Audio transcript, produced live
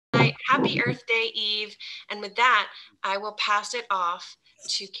say Happy Earth Day, Eve. And with that, I will pass it off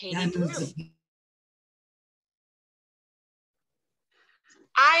to Katie Bloom.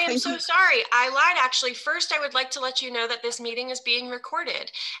 I am so sorry. I lied, actually. First, I would like to let you know that this meeting is being recorded.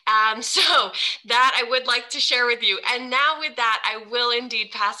 So that I would like to share with you. And now with that, I will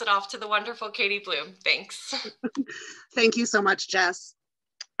indeed pass it off to the wonderful Katie Bloom. Thanks. Thank you so much, Jess.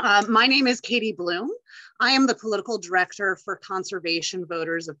 My name is Katie Bloom. I am the political director for Conservation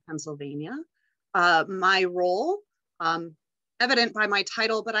Voters of Pennsylvania. My role, evident by my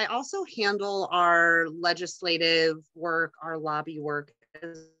title, but I also handle our legislative work, our lobby work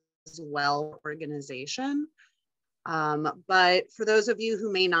as well, organization. But for those of you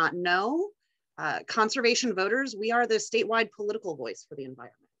who may not know, Conservation Voters, we are the statewide political voice for the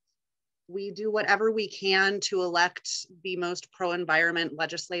environment. We do whatever we can to elect the most pro-environment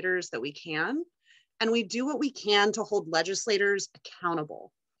legislators that we can. And we do what we can to hold legislators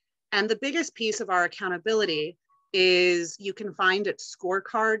accountable. And the biggest piece of our accountability is you can find at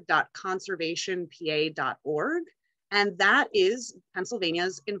scorecard.conservationpa.org. And that is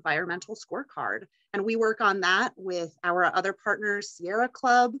Pennsylvania's environmental scorecard. And we work on that with our other partners, Sierra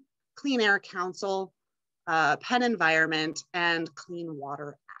Club, Clean Air Council, Penn Environment, and Clean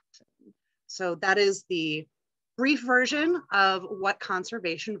Water Action. So that is the brief version of what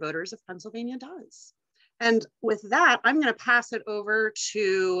Conservation Voters of Pennsylvania does. And with that, I'm going to pass it over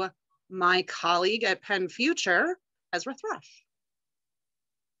to my colleague at Penn Future, Ezra Thrush.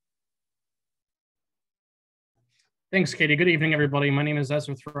 Thanks, Katie. Good evening, everybody. My name is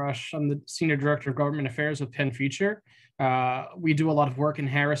Ezra Thrush. I'm the Senior Director of Government Affairs with Penn Future. We do a lot of work in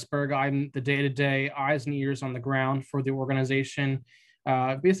Harrisburg. I'm the day-to-day eyes and ears on the ground for the organization.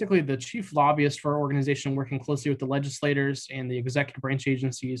 Basically the chief lobbyist for our organization, working closely with the legislators and the executive branch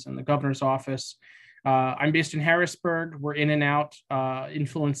agencies and the governor's office. I'm based in Harrisburg. We're in and out,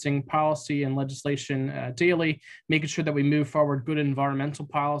 influencing policy and legislation daily, making sure that we move forward good environmental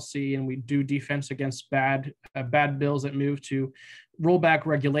policy, and we do defense against bad bills that move to roll back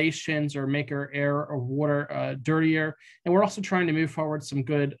regulations or make our air or water dirtier. And we're also trying to move forward some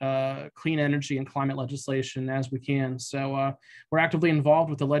good clean energy and climate legislation as we can. So we're actively involved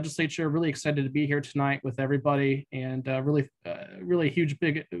with the legislature, really excited to be here tonight with everybody, and really huge,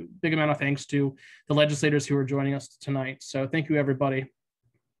 big amount of thanks to the legislators who are joining us tonight. So thank you, everybody.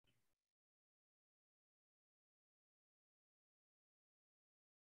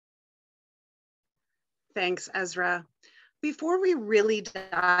 Thanks, Ezra. Before we really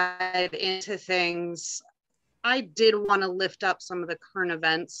dive into things, I did want to lift up some of the current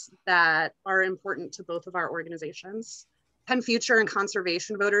events that are important to both of our organizations. Penn Future and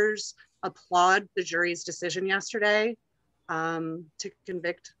Conservation Voters applaud the jury's decision yesterday to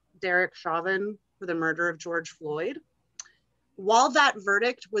convict Derek Chauvin for the murder of George Floyd. While that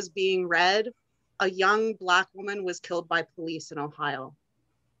verdict was being read, a young Black woman was killed by police in Ohio.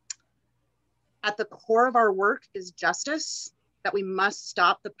 At the core of our work is justice, that we must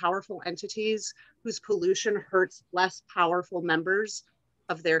stop the powerful entities whose pollution hurts less powerful members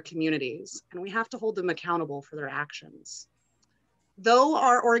of their communities, and we have to hold them accountable for their actions. Though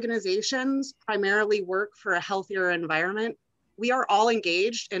our organizations primarily work for a healthier environment, we are all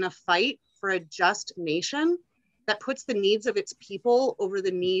engaged in a fight for a just nation that puts the needs of its people over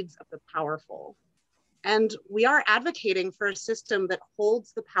the needs of the powerful. And we are advocating for a system that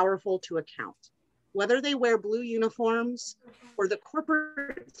holds the powerful to account, whether they wear blue uniforms or the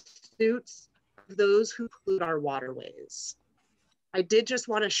corporate suits of those who pollute our waterways. I did just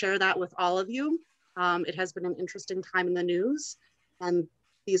want to share that with all of you. It has been an interesting time in the news, and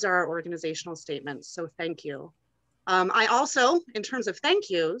these are our organizational statements, so thank you. I also, in terms of thank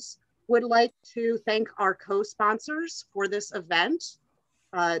yous, would like to thank our co-sponsors for this event,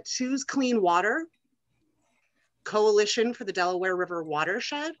 Choose Clean Water, Coalition for the Delaware River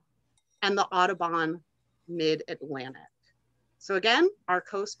Watershed, and the Audubon Mid-Atlantic. So again, our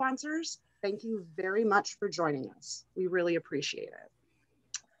co-sponsors, thank you very much for joining us. We really appreciate it.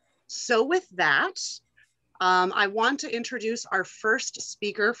 So with that, I want to introduce our first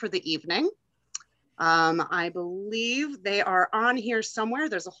speaker for the evening. I believe they are on here somewhere.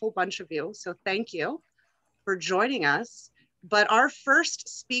 There's a whole bunch of you, so thank you for joining us. But our first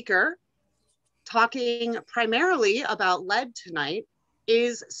speaker, talking primarily about lead tonight,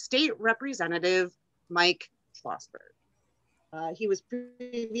 is State Representative Mike Schlossberg. He was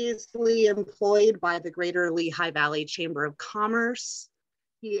previously employed by the Greater Lehigh Valley Chamber of Commerce.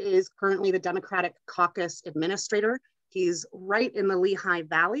 He is currently the Democratic Caucus Administrator. He's right in the Lehigh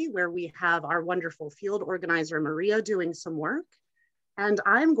Valley, where we have our wonderful field organizer, Maria, doing some work. And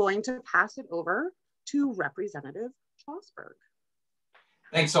I'm going to pass it over to Representative Schlossberg.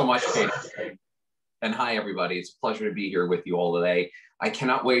 Thanks so much, Katie. And hi, everybody. It's a pleasure to be here with you all today. I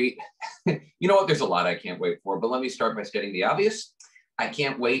cannot wait. You know what? There's a lot I can't wait for, but let me start by stating the obvious. I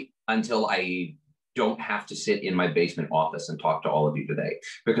can't wait until I don't have to sit in my basement office and talk to all of you today,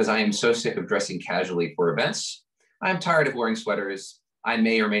 because I am so sick of dressing casually for events. I'm tired of wearing sweaters. I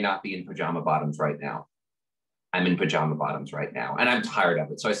may or may not be in pajama bottoms right now. I'm in pajama bottoms right now, and I'm tired of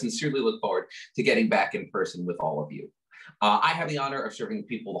it. So I sincerely look forward to getting back in person with all of you. I have the honor of serving the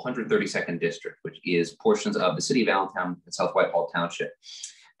people of the 132nd District, which is portions of the city of Allentown and South Whitehall Township.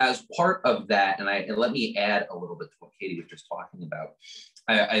 As part of that, and let me add a little bit to what Katie was just talking about.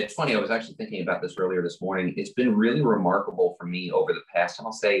 It's funny, I was actually thinking about this earlier this morning. It's been really remarkable for me over the past,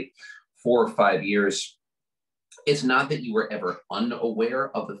 I'll say, 4 or 5 years. It's not that you were ever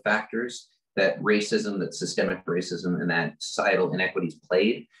unaware of the factors that racism, that systemic racism, and that societal inequities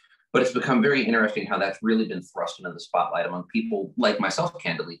played, but it's become very interesting how that's really been thrust into the spotlight among people like myself,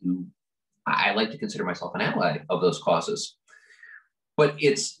 candidly, who I like to consider myself an ally of those causes. But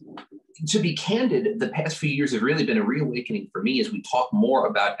it's, to be candid, the past few years have really been a reawakening for me as we talk more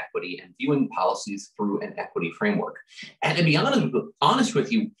about equity and viewing policies through an equity framework. And to be honest with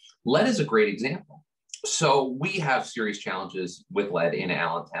you, lead is a great example. So we have serious challenges with lead in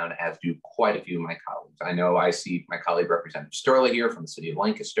Allentown, as do quite a few of my colleagues. I know I see my colleague Representative Sterling here from the city of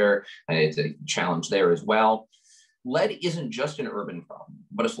Lancaster, and it's a challenge there as well. Lead isn't just an urban problem,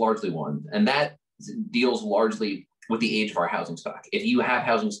 but it's largely one, and that deals largely with the age of our housing stock. If you have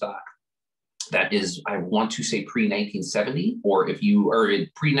housing stock that is, I want to say pre-1970, or if you are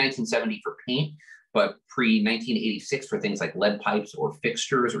pre-1970 for paint, but pre-1986 for things like lead pipes or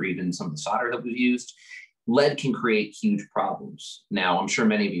fixtures or even some of the solder that we've used, lead can create huge problems. Now, I'm sure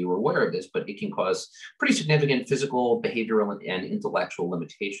many of you are aware of this, but it can cause pretty significant physical, behavioral, and intellectual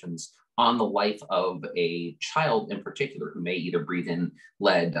limitations on the life of a child in particular, who may either breathe in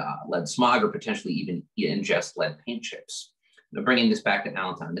lead smog, or potentially even ingest lead paint chips. Now, bringing this back to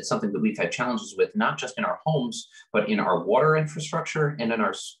Allentown, it's something that we've had challenges with, not just in our homes, but in our water infrastructure and in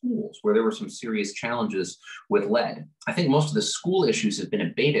our schools, where there were some serious challenges with lead. I think most of the school issues have been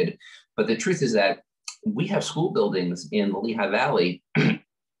abated, but the truth is that we have school buildings in the Lehigh Valley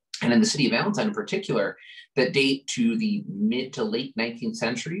and in the city of Allentown in particular that date to the mid to late 19th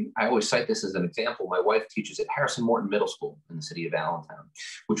century. I always cite this as an example. My wife teaches at Harrison Morton Middle School in the city of Allentown,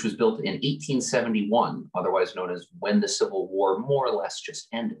 which was built in 1871, otherwise known as when the Civil War more or less just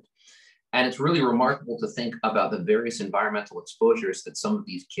ended. And it's really remarkable to think about the various environmental exposures that some of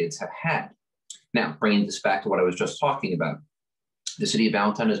these kids have had. Now, bringing this back to what I was just talking about, the city of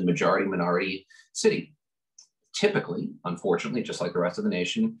Allentown is a majority minority city. Typically, unfortunately, just like the rest of the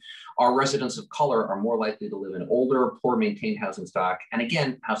nation, our residents of color are more likely to live in older, poor maintained housing stock, and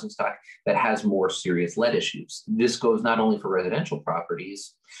again, housing stock that has more serious lead issues. This goes not only for residential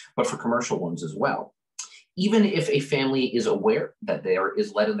properties, but for commercial ones as well. Even if a family is aware that there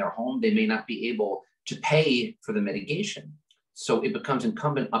is lead in their home, they may not be able to pay for the mitigation. So it becomes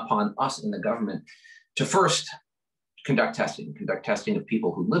incumbent upon us in the government to first conduct testing of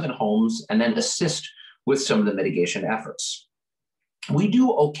people who live in homes, and then assist with some of the mitigation efforts. We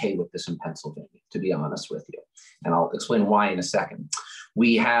do okay with this in Pennsylvania, to be honest with you, and I'll explain why in a second.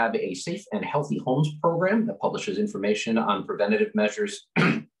 We have a Safe and Healthy Homes program that publishes information on preventative measures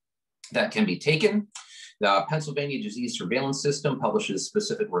that can be taken. The Pennsylvania Disease Surveillance System publishes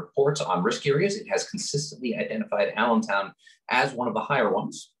specific reports on risk areas. It has consistently identified Allentown as one of the higher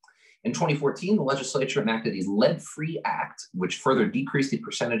ones. In 2014, the legislature enacted the Lead-Free Act, which further decreased the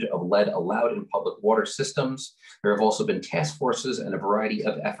percentage of lead allowed in public water systems. There have also been task forces and a variety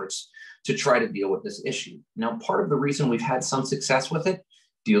of efforts to try to deal with this issue. Now, part of the reason we've had some success with it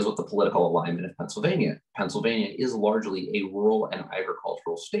deals with the political alignment of Pennsylvania. Pennsylvania is largely a rural and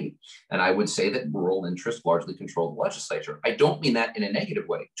agricultural state, and I would say that rural interests largely control the legislature. I don't mean that in a negative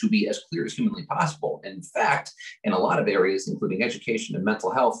way, to be as clear as humanly possible. In fact, in a lot of areas, including education and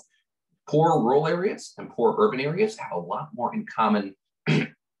mental health, poor rural areas and poor urban areas have a lot more in common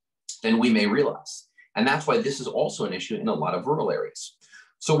than we may realize. And that's why this is also an issue in a lot of rural areas.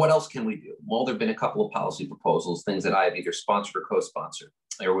 So what else can we do? Well, there have been a couple of policy proposals, things that I have either sponsored or co-sponsored.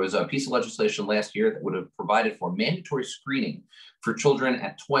 There was a piece of legislation last year that would have provided for mandatory screening for children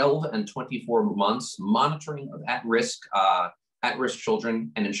at 12 and 24 months, monitoring of at-risk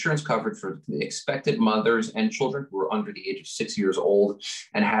children, and insurance coverage for the expected mothers and children who were under the age of 6 years old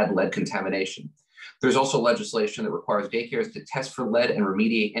and had lead contamination. There's also legislation that requires daycares to test for lead and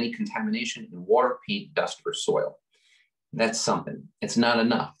remediate any contamination in water, paint, dust, or soil. That's something. It's not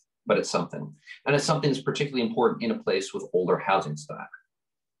enough, but it's something. And it's something that's particularly important in a place with older housing stock.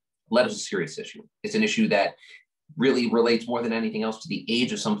 Lead is a serious issue. It's an issue that really relates more than anything else to the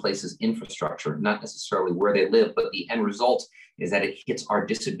age of some places' infrastructure, not necessarily where they live, but the end result is that it hits our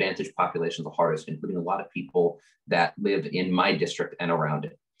disadvantaged population the hardest, including a lot of people that live in my district and around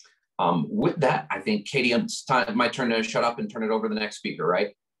it. With that, I think, Katie, it's my turn to shut up and turn it over to the next speaker,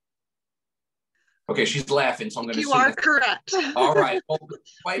 right? Okay, she's laughing, so I'm going to. You are correct. All right.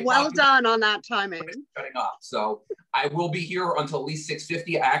 Well done on that timing. Shutting off. So I will be here until at least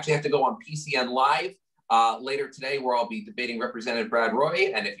 6:50. I actually have to go on PCN Live later today, where I'll be debating Representative Brad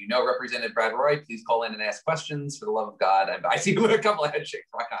Roy. And if you know Representative Brad Roy, please call in and ask questions, for the love of God. And I see a couple of head shakes.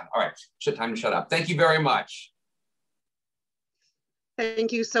 Rock on. All right, time to shut up. Thank you very much.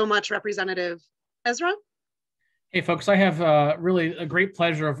 Thank you so much, Representative Ezra. Hey, folks, I have really a great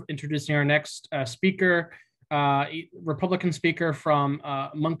pleasure of introducing our next speaker, Republican speaker from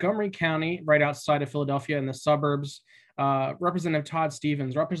Montgomery County, right outside of Philadelphia in the suburbs, Representative Todd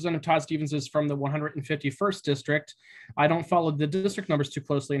Stevens. Representative Todd Stevens is from the 151st District. I don't follow the district numbers too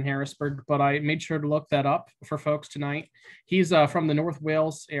closely in Harrisburg, but I made sure to look that up for folks tonight. He's from the North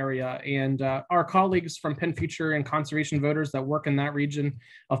Wales area, and our colleagues from Penn Future and Conservation Voters that work in that region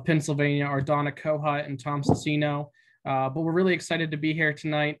of Pennsylvania are Donna Kohut and Tom Cicino. But we're really excited to be here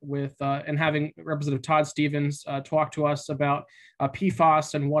tonight with and having Representative Todd Stevens talk to us about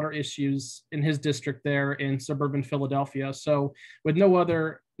PFAS and water issues in his district there in suburban Philadelphia. So with no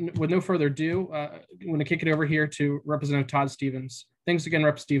further ado, I'm going to kick it over here to Representative Todd Stevens. Thanks again,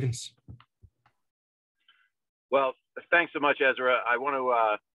 Rep. Stevens. Well, thanks so much, Ezra. I want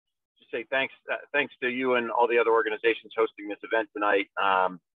to just say thanks to you and all the other organizations hosting this event tonight.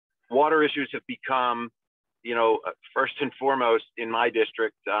 Water issues have become, first and foremost in my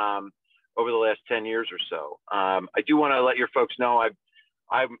district over the last 10 years or so. I do want to let your folks know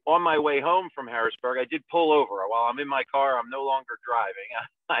I'm on my way home from Harrisburg. I did pull over. While I'm in my car, I'm no longer driving.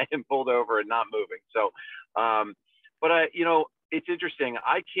 I am pulled over and not moving. So, but it's interesting.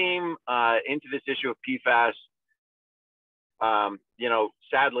 I came into this issue of PFAS,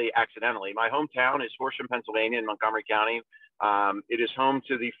 sadly, accidentally. My hometown is Horsham, Pennsylvania, in Montgomery County. It is home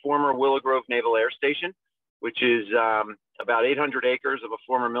to the former Willow Grove Naval Air Station, which is about 800 acres of a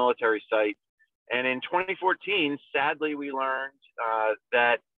former military site. And in 2014, sadly, we learned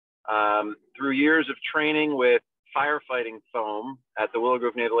that through years of training with firefighting foam at the Willow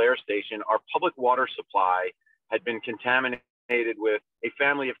Grove Naval Air Station, our public water supply had been contaminated with a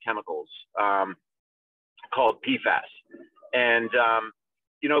family of chemicals called PFAS. And,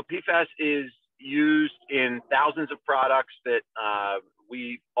 PFAS is used in thousands of products that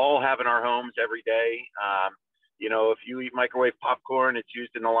we all have in our homes every day. If you eat microwave popcorn, it's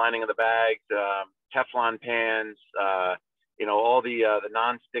used in the lining of the bags, Teflon pans, all the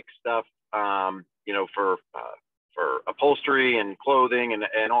non-stick stuff, for upholstery and clothing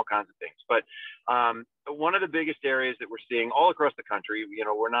and all kinds of things. But one of the biggest areas that we're seeing all across the country,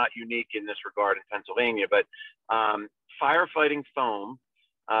 we're not unique in this regard in Pennsylvania, but firefighting foam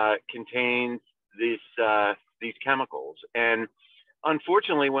contains these chemicals. And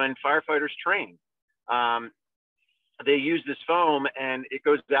unfortunately, when firefighters train, they use this foam and it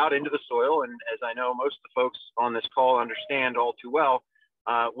goes out into the soil. And as I know, most of the folks on this call understand all too well,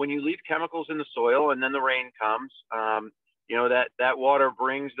 when you leave chemicals in the soil and then the rain comes, that water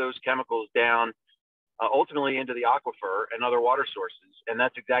brings those chemicals down ultimately into the aquifer and other water sources. And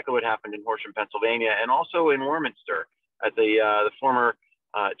that's exactly what happened in Horsham, Pennsylvania, and also in Warminster at the former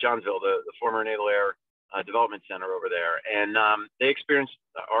Johnsville, the former Naval Air Development Center over there. And they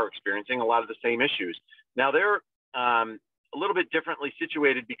are experiencing a lot of the same issues. Now they're a little bit differently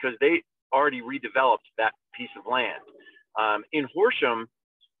situated because they already redeveloped that piece of land. In Horsham,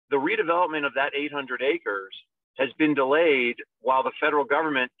 the redevelopment of that 800 acres has been delayed while the federal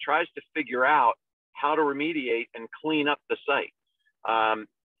government tries to figure out how to remediate and clean up the site.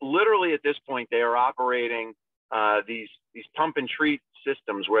 Literally at this point, they are operating these pump and treat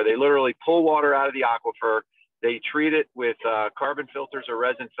systems where they literally pull water out of the aquifer, they treat it with carbon filters or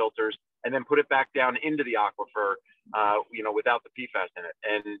resin filters, and then put it back down into the aquifer, without the PFAS in it.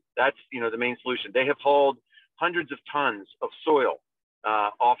 And that's, the main solution. They have hauled hundreds of tons of soil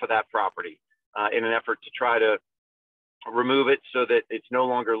off of that property in an effort to try to remove it so that it's no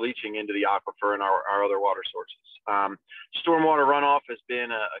longer leaching into the aquifer and our other water sources. Stormwater runoff has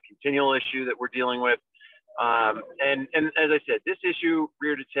been a continual issue that we're dealing with. And as I said, this issue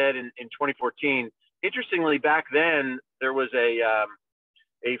reared its head in 2014. Interestingly, back then, there was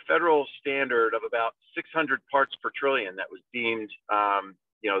a federal standard of about 600 parts per trillion that was deemed,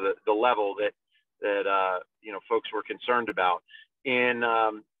 the level that folks were concerned about. In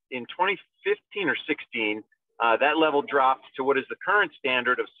 2015 or 16, that level dropped to what is the current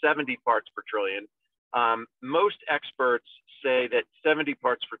standard of 70 parts per trillion. most experts say that 70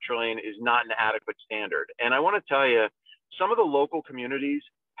 parts per trillion is not an adequate standard. And I want to tell you, some of the local communities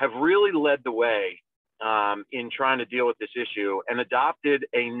have really led the way in trying to deal with this issue and adopted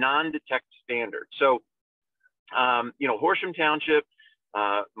a non-detect standard. So, you know, Horsham Township,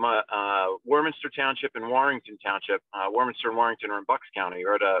 Warminster Township, and Warrington Township, Warminster and Warrington are in Bucks County,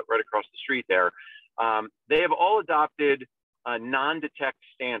 right across the street there. They have all adopted non-detect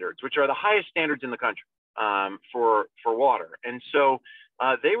standards, which are the highest standards in the country for water. And so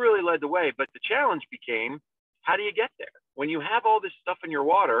they really led the way. But the challenge became, how do you get there? When you have all this stuff in your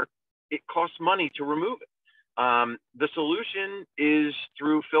water, it costs money to remove it. The solution is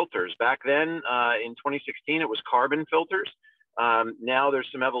through filters. Back then, in 2016, it was carbon filters. Now there's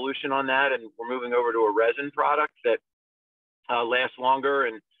some evolution on that, and we're moving over to a resin product that lasts longer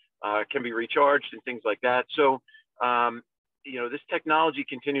and can be recharged and things like that. So, you know, this technology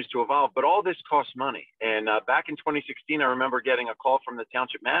continues to evolve, but all this costs money. And back in 2016, I remember getting a call from the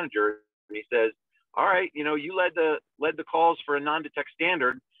township manager, and he says, all right, you know, you led the calls for a non-detect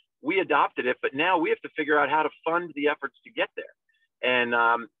standard. We adopted it, but now we have to figure out how to fund the efforts to get there. And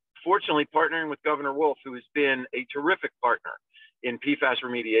fortunately, partnering with Governor Wolf, who has been a terrific partner in PFAS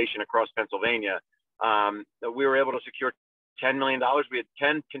remediation across Pennsylvania, we were able to secure $10 million. We had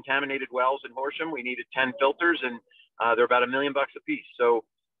 10 contaminated wells in Horsham. We needed 10 filters, and they're about $1 million a piece. So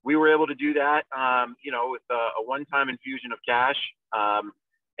we were able to do that, you know, with a one-time infusion of cash.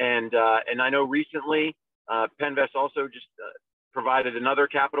 And I know recently, Penvest also just provided another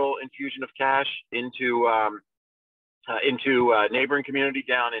capital infusion of cash into a neighboring community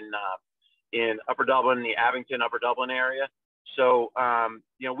down in Upper Dublin, the Abington, Upper Dublin area. So,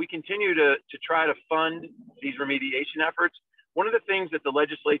 you know, we continue to try to fund these remediation efforts. One of the things that the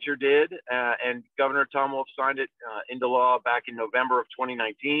legislature did, and Governor Tom Wolf signed it into law back in November of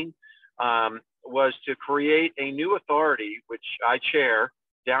 2019, was to create a new authority, which I chair,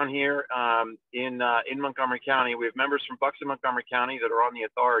 down here in Montgomery County. We have members from Bucks and Montgomery County that are on the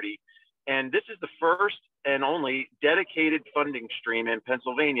authority. And this is the first and only dedicated funding stream in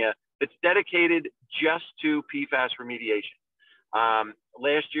Pennsylvania that's dedicated just to PFAS remediation.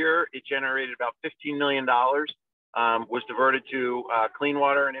 Last year, it generated about $15 million, was diverted to clean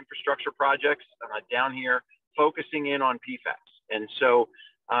water and infrastructure projects down here, focusing in on PFAS. And so,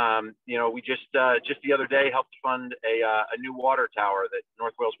 you know, we just the other day helped fund a new water tower that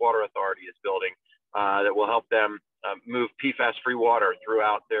North Wales Water Authority is building that will help them move PFAS-free water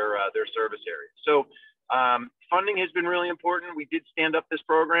throughout their service area. So funding has been really important. We did stand up this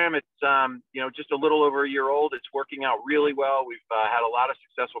program. It's you know, just a little over a year old. It's working out really well. We've had a lot of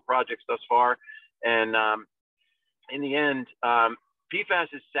successful projects thus far, and in the end,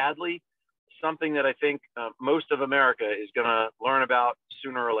 PFAS is sadly something that I think most of America is going to learn about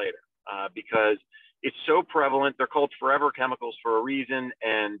sooner or later because it's so prevalent. They're called forever chemicals for a reason,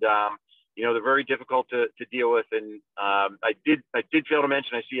 and you know, they're very difficult to deal with. And I did fail to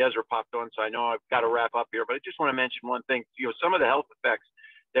mention, I see Ezra popped on, so I know I've got to wrap up here, but I just want to mention one thing. You know, some of the health effects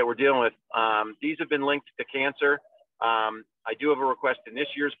that we're dealing with, these have been linked to cancer. I do have a request in this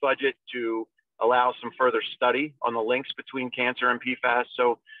year's budget to allow some further study on the links between cancer and PFAS.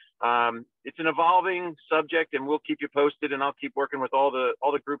 So it's an evolving subject, and we'll keep you posted, and I'll keep working with all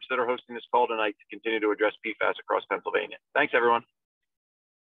the groups that are hosting this call tonight to continue to address PFAS across Pennsylvania. Thanks, everyone.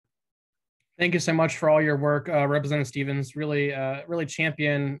 Thank you so much for all your work, Representative Stevens. Really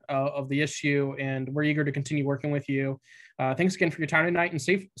champion of the issue, and we're eager to continue working with you. Thanks again for your time tonight, and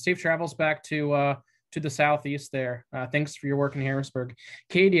safe travels back to the southeast there. Thanks for your work in Harrisburg.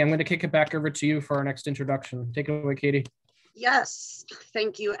 Katie, I'm going to kick it back over to you for our next introduction. Take it away, Katie. Yes,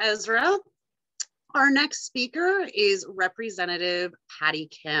 thank you, Ezra. Our next speaker is Representative Patty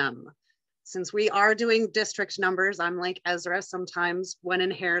Kim. Since we are doing district numbers, I'm like Ezra. Sometimes when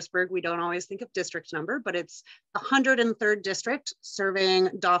in Harrisburg, we don't always think of district number, but it's the 103rd district serving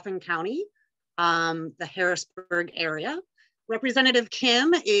Dauphin County, the Harrisburg area. Representative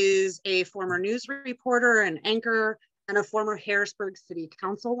Kim is a former news reporter and anchor and a former Harrisburg City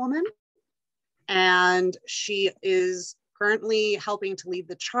Councilwoman. And she is currently helping to lead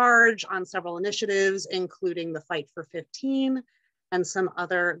the charge on several initiatives, including the Fight for 15 and some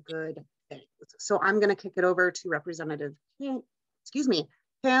other good things. So I'm going to kick it over to Representative Kim,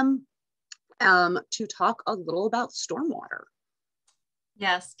 to talk a little about stormwater.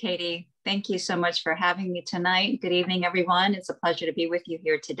 Yes, Katie, thank you so much for having me tonight. Good evening, everyone. It's a pleasure to be with you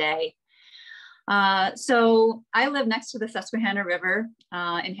here today. So I live next to the Susquehanna River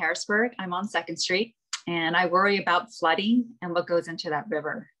in Harrisburg. I'm on 2nd Street, and I worry about flooding and what goes into that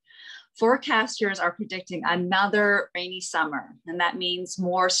river. Forecasters are predicting another rainy summer, and that means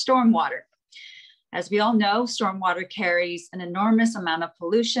more stormwater. As we all know, stormwater carries an enormous amount of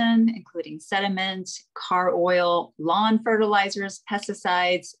pollution, including sediment, car oil, lawn fertilizers,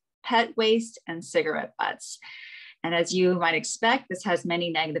 pesticides, pet waste, and cigarette butts. And as you might expect, this has many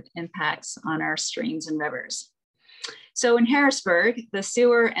negative impacts on our streams and rivers. So in Harrisburg, the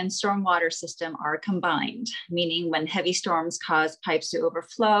sewer and stormwater system are combined, meaning when heavy storms cause pipes to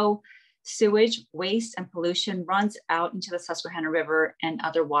overflow, sewage, waste, and pollution runs out into the Susquehanna River and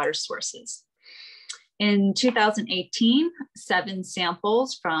other water sources. In 2018, 7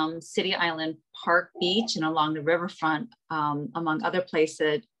 samples from City Island Park Beach and along the riverfront, among other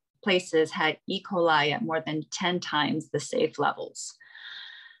places had E. coli at more than 10 times the safe levels.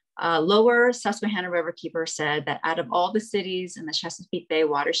 Lower Susquehanna Riverkeeper said that out of all the cities in the Chesapeake Bay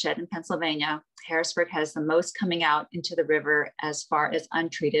watershed in Pennsylvania, Harrisburg has the most coming out into the river as far as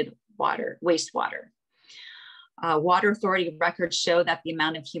untreated wastewater. Water Authority records show that the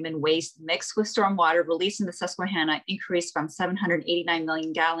amount of human waste mixed with stormwater released in the Susquehanna increased from 789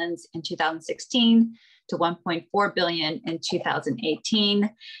 million gallons in 2016 to 1.4 billion in 2018.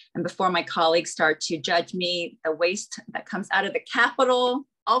 And before my colleagues start to judge me, the waste that comes out of the Capitol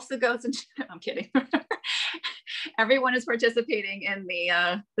also goes into, I'm kidding. Everyone is participating in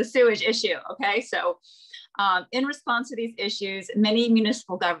the sewage issue, okay? So in response to these issues, many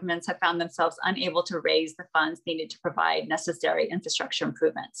municipal governments have found themselves unable to raise the funds needed to provide necessary infrastructure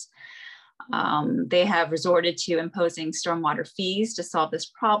improvements. They have resorted to imposing stormwater fees to solve this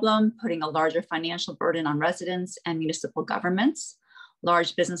problem, putting a larger financial burden on residents and municipal governments.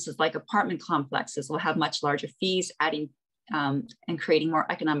 Large businesses like apartment complexes will have much larger fees, adding and creating more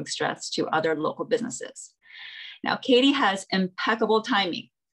economic stress to other local businesses. Now, Katie has impeccable timing,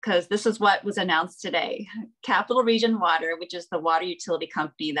 because this is what was announced today. Capital Region Water, which is the water utility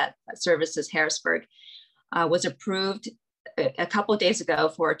company that services Harrisburg, was approved a couple of days ago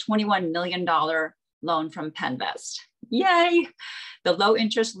for a $21 million loan from Penvest. Yay! The low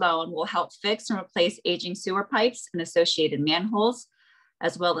interest loan will help fix and replace aging sewer pipes and associated manholes,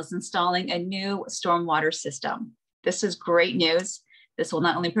 as well as installing a new stormwater system. This is great news. This will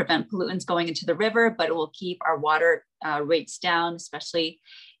not only prevent pollutants going into the river, but it will keep our water rates down, especially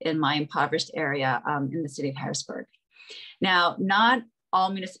in my impoverished area in the city of Harrisburg. Now, not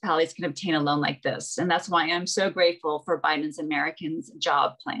all municipalities can obtain a loan like this. And that's why I'm so grateful for Biden's Americans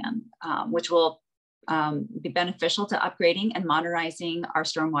Job Plan, which will be beneficial to upgrading and modernizing our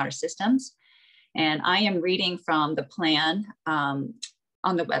stormwater systems. And I am reading from the plan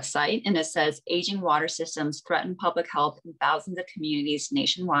on the website, and it says, aging water systems threaten public health in thousands of communities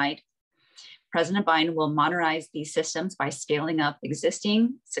nationwide. President Biden will modernize these systems by scaling up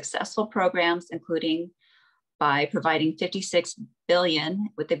existing successful programs, including by providing $56 billion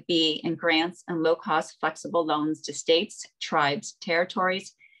with a B in grants and low-cost flexible loans to states, tribes,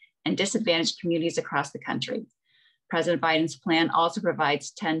 territories, and disadvantaged communities across the country. President Biden's plan also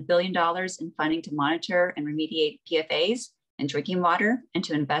provides $10 billion in funding to monitor and remediate PFAS and drinking water, and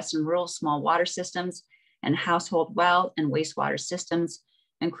to invest in rural small water systems and household well and wastewater systems,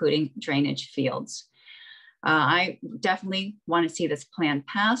 including drainage fields. I definitely want to see this plan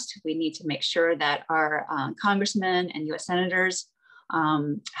passed. We need to make sure that our congressmen and US senators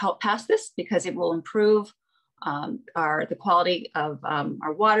help pass this, because it will improve the quality of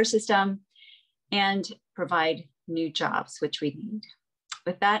our water system and provide new jobs, which we need.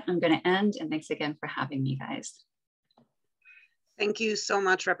 With that, I'm going to end, and thanks again for having me, guys. Thank you so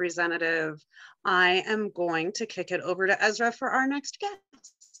much, Representative. I am going to kick it over to Ezra for our next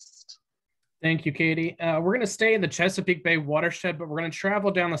guest. Thank you, Katie. We're going to stay in the Chesapeake Bay watershed, but we're going to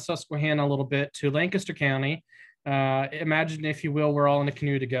travel down the Susquehanna a little bit to Lancaster County. Imagine, if you will, we're all in a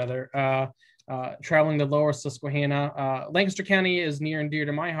canoe together, traveling the lower Susquehanna. Lancaster County is near and dear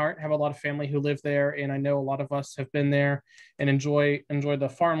to my heart. I have a lot of family who live there, and I know a lot of us have been there and enjoy the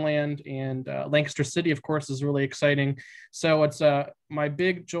farmland. And Lancaster City, of course, is really exciting. So it's my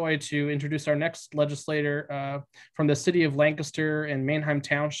big joy to introduce our next legislator from the city of Lancaster and Manheim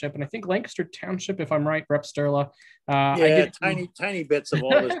Township. And I think Lancaster Township, if I'm right, Rep. Sturla. Yeah, tiny bits of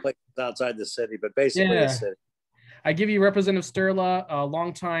all those places outside the city, but basically the city. I give you Representative Sturla, a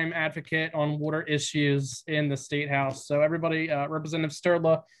longtime advocate on water issues in the State House. So everybody, Representative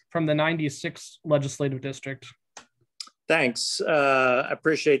Sturla from the 96th Legislative District. Thanks. I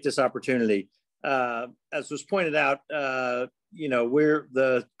appreciate this opportunity. As was pointed out, you know,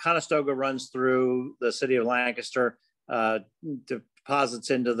 the Conestoga runs through the city of Lancaster,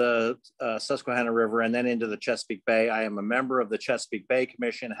 deposits into the Susquehanna River, and then into the Chesapeake Bay. I am a member of the Chesapeake Bay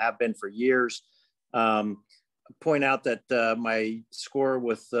Commission, have been for years. Point out that my score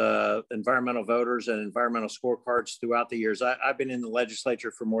with environmental voters and environmental scorecards throughout the years, I've been in the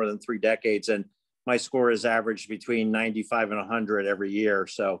legislature for more than 3 decades, and my score is averaged between 95 and 100 every year.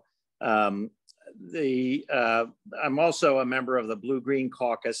 So I'm also a member of the Blue-Green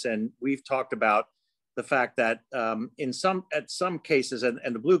Caucus, and we've talked about the fact that at some cases, and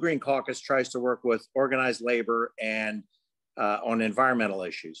the Blue-Green Caucus tries to work with organized labor and on environmental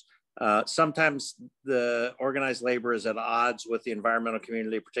issues. Sometimes the organized labor is at odds with the environmental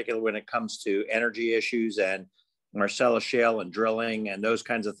community, particularly when it comes to energy issues and Marcellus Shale and drilling and those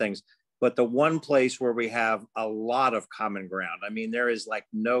kinds of things. But the one place where we have a lot of common ground, I mean, there is like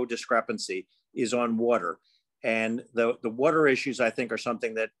no discrepancy, is on water. And the water issues, I think, are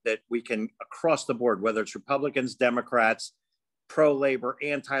something that we can, across the board, whether it's Republicans, Democrats, pro-labor,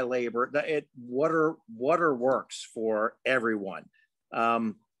 anti-labor, water works for everyone.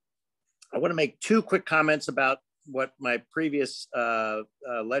 I want to make two quick comments about what my previous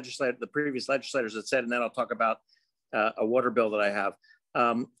legislators had said, and then I'll talk about a water bill that I have.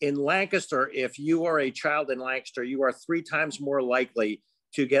 In Lancaster, if you are a child in Lancaster, you are 3 times more likely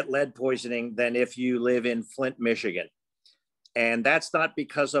to get lead poisoning than if you live in Flint, Michigan. And that's not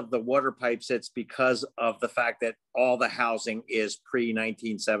because of the water pipes, it's because of the fact that all the housing is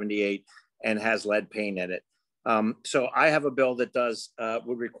pre-1978 and has lead paint in it. So I have a bill that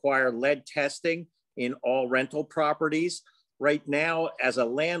would require lead testing in all rental properties. Right now, as a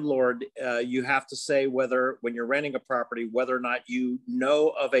landlord, you have to say whether, when you're renting a property, whether or not you know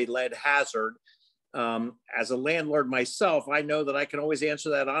of a lead hazard. As a landlord myself, I know that I can always answer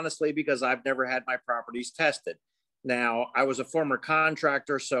that honestly because I've never had my properties tested. Now, I was a former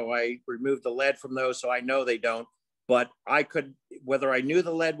contractor, so I removed the lead from those, so I know they don't. But I could, whether I knew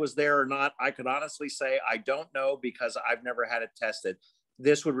the lead was there or not, I could honestly say I don't know because I've never had it tested.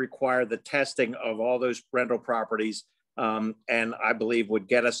 This would require the testing of all those rental properties, and I believe would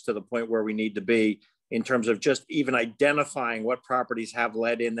get us to the point where we need to be in terms of just even identifying what properties have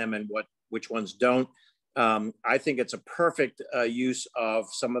lead in them and which ones don't. I think it's a perfect use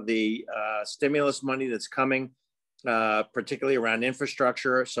of some of the stimulus money that's coming, particularly around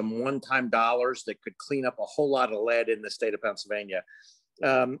infrastructure, some one-time dollars that could clean up a whole lot of lead in the state of Pennsylvania.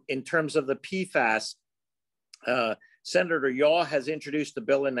 In terms of the PFAS, Senator Yaw has introduced the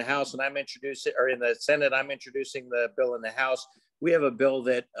bill in the House, and in the Senate, I'm introducing the bill in the House. We have a bill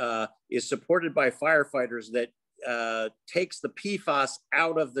that is supported by firefighters that takes the PFAS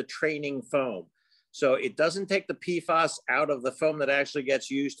out of the training foam. So it doesn't take the PFAS out of the foam that actually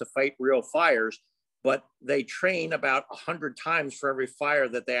gets used to fight real fires, but they train about 100 times for every fire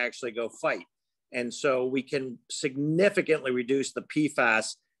that they actually go fight. And so we can significantly reduce the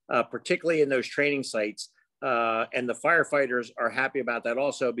PFAS, particularly in those training sites. And the firefighters are happy about that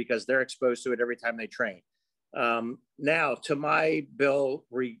also because they're exposed to it every time they train. Now to my bill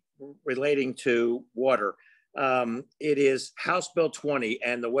relating to water. It is House Bill 20,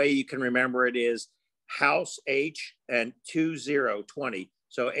 and the way you can remember it is House H and 2020,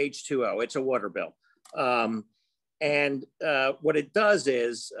 so H2O. It's a water bill. And what it does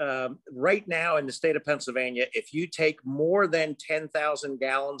is, right now in the state of Pennsylvania, if you take more than 10,000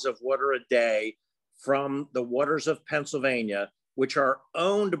 gallons of water a day from the waters of Pennsylvania, which are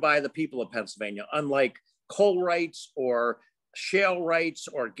owned by the people of Pennsylvania, unlike coal rights or shale rights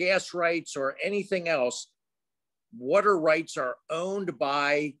or gas rights or anything else, water rights are owned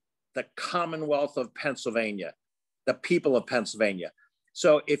by the Commonwealth of Pennsylvania, the people of Pennsylvania.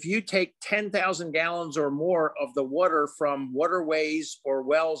 So if you take 10,000 gallons or more of the water from waterways or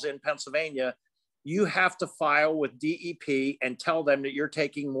wells in Pennsylvania, you have to file with DEP and tell them that you're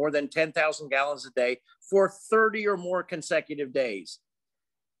taking more than 10,000 gallons a day for 30 or more consecutive days.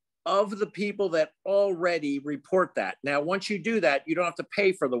 Of the people that already report that. Now, once you do that, you don't have to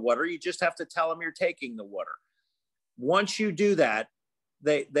pay for the water. You just have to tell them you're taking the water. Once you do that,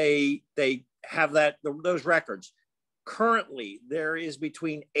 they have those records. Currently, there is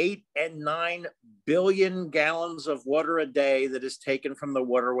between 8 and 9 billion gallons of water a day that is taken from the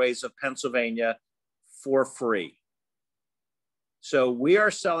waterways of Pennsylvania for free. So we are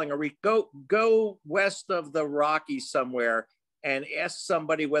selling go west of the Rockies somewhere and ask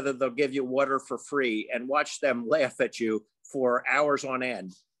somebody whether they'll give you water for free and watch them laugh at you for hours on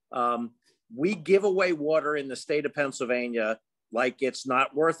end. We give away water in the state of Pennsylvania like it's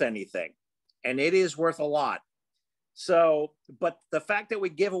not worth anything, and it is worth a lot. So, but the fact that we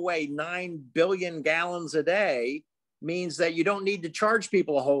give away 9 billion gallons a day means that you don't need to charge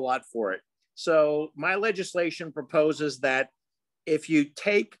people a whole lot for it. So my legislation proposes that if you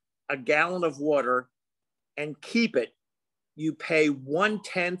take a gallon of water and keep it, you pay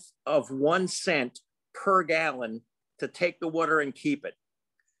 1/10 of 1 cent per gallon to take the water and keep it.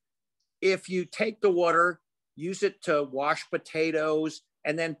 If you take the water, use it to wash potatoes,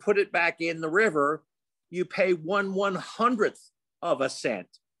 and then put it back in the river, you pay 1/100th of a cent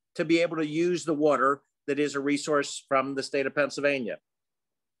to be able to use the water that is a resource from the state of Pennsylvania.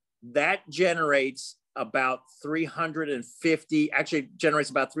 That generates about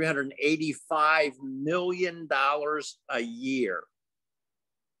 $385 million a year.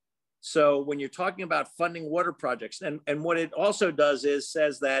 So when you're talking about funding water projects, and what it also does is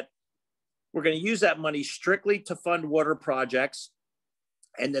says that we're going to use that money strictly to fund water projects,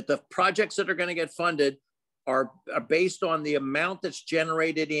 and that the projects that are going to get funded are based on the amount that's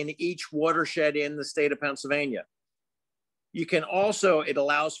generated in each watershed in the state of Pennsylvania. You can also, it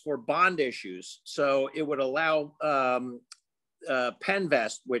allows for bond issues. So it would allow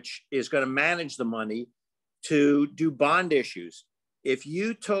Penvest, which is going to manage the money, to do bond issues. If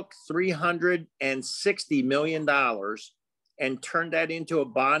you took $360 million and turned that into a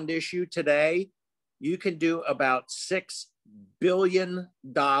bond issue today, you can do about $6 billion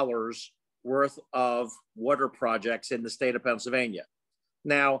worth of water projects in the state of Pennsylvania.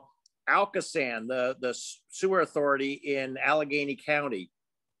 Now, Alcosan, the sewer authority in Allegheny County,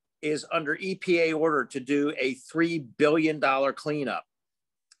 is under EPA order to do a $3 billion cleanup.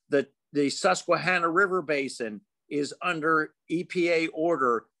 The Susquehanna River Basin is under EPA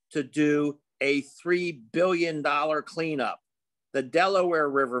order to do a $3 billion cleanup. The Delaware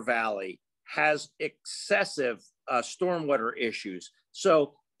River Valley has excessive stormwater issues.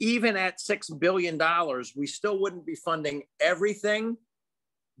 So even at $6 billion, we still wouldn't be funding everything,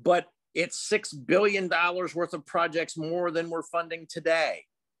 but it's $6 billion worth of projects more than we're funding today.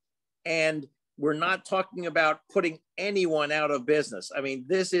 And we're not talking about putting anyone out of business. I mean,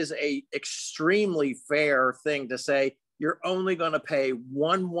 this is a extremely fair thing to say, you're only going to pay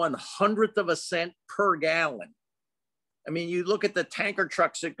 1/100th of a cent per gallon. I mean, you look at the tanker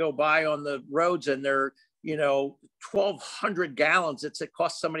trucks that go by on the roads and they're, 1,200 gallons. It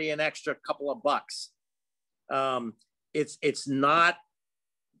costs somebody an extra couple of bucks. It's not,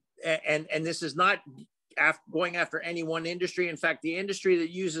 and this is not going after any one industry. In fact, the industry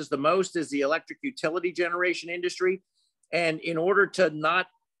that uses the most is the electric utility generation industry. And in order to not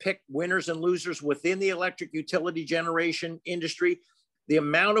pick winners and losers within the electric utility generation industry, the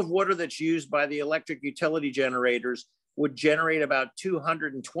amount of water that's used by the electric utility generators would generate about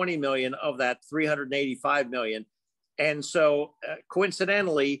 220 million of that 385 million. And so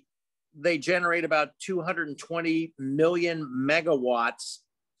coincidentally, they generate about 220 million megawatts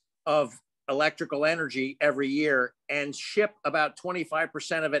of electrical energy every year and ship about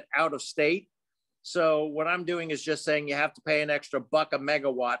 25% of it out of state. So what I'm doing is just saying you have to pay an extra buck a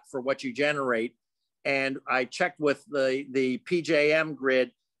megawatt for what you generate. And I checked with the PJM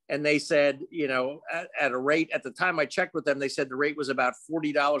grid, and they said, at a rate, at the time I checked with them, they said the rate was about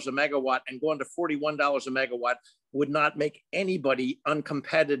 $40 a megawatt, and going to $41 a megawatt would not make anybody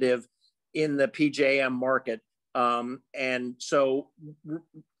uncompetitive in the PJM market. And so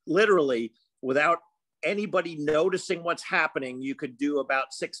literally, without anybody noticing what's happening, you could do about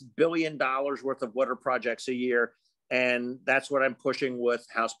 $6 billion worth of water projects a year. And that's what I'm pushing with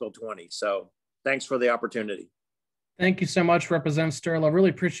House Bill 20. So thanks for the opportunity. Thank you so much, Representative Sterl. I really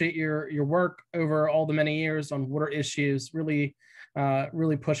appreciate your work over all the many years on water issues, really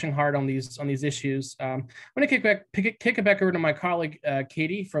pushing hard on these issues. I'm going to kick it back over to my colleague,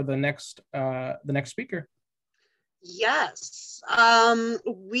 Katie, for the next speaker. Yes,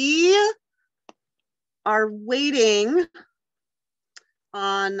 we are waiting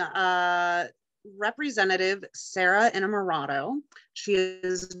on Representative Sarah Innamorato. She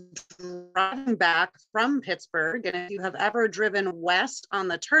is driving back from Pittsburgh, and if you have ever driven west on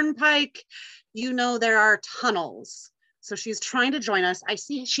the turnpike, you know there are tunnels. So she's trying to join us. I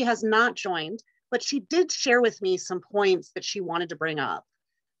see she has not joined, but she did share with me some points that she wanted to bring up.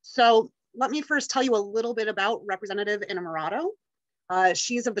 So let me first tell you a little bit about Representative Innamorato.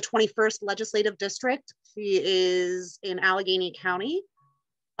 She's of the 21st Legislative District. She is in Allegheny County.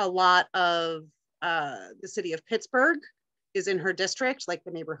 A lot of the city of Pittsburgh is in her district, like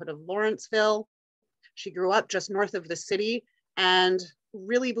the neighborhood of Lawrenceville. She grew up just north of the city and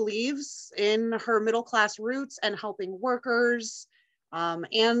really believes in her middle-class roots and helping workers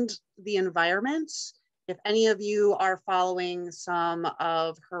and the environment. If any of you are following some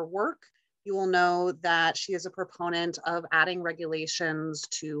of her work, you will know that she is a proponent of adding regulations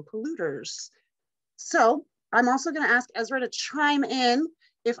to polluters. So I'm also going to ask Ezra to chime in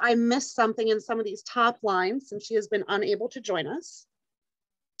if I missed something in some of these top lines, since she has been unable to join us.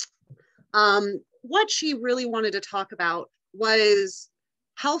 What she really wanted to talk about was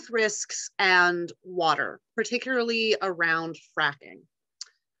health risks and water, particularly around fracking.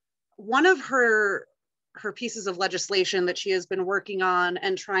 One of her her pieces of legislation that she has been working on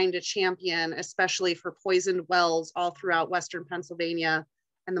and trying to champion, especially for poisoned wells all throughout Western Pennsylvania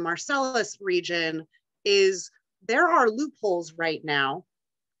and the Marcellus region, is there are loopholes right now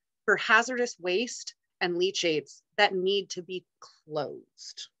for hazardous waste and leachates that need to be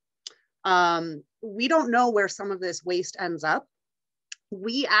closed. We don't know where some of this waste ends up.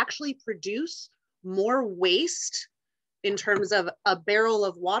 We actually produce more waste in terms of a barrel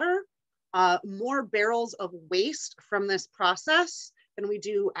of water, more barrels of waste from this process than we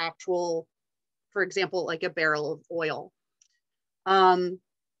do actual, for example, like a barrel of oil.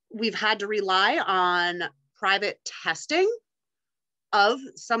 We've had to rely on private testing of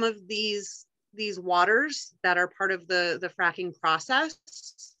some of these waters that are part of the fracking process.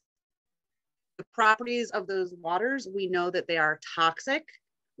 The properties of those waters, we know that they are toxic.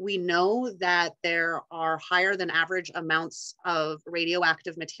 We know that there are higher than average amounts of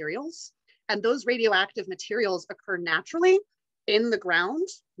radioactive materials. And those radioactive materials occur naturally in the ground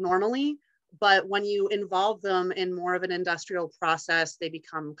normally, but when you involve them in more of an industrial process, they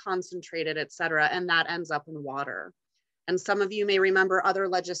become concentrated, et cetera, and that ends up in water. And some of you may remember other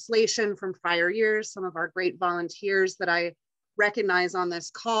legislation from prior years, some of our great volunteers that I recognize on this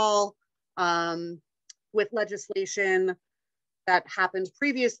call, with legislation that happened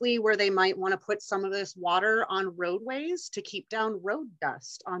previously where they might want to put some of this water on roadways to keep down road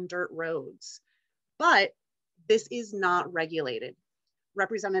dust on dirt roads. But this is not regulated.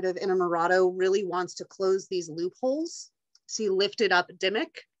 Representative Innamorato really wants to close these loopholes. See, Lifted Up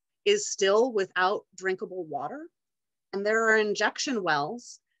Dimmock is still without drinkable water. And there are injection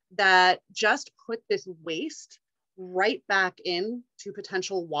wells that just put this waste right back into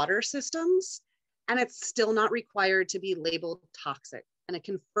potential water systems, and it's still not required to be labeled toxic. And it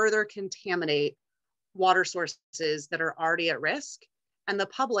can further contaminate water sources that are already at risk. And the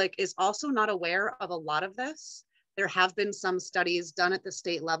public is also not aware of a lot of this. There have been some studies done at the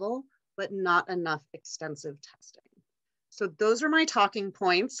state level, but not enough extensive testing. So those are my talking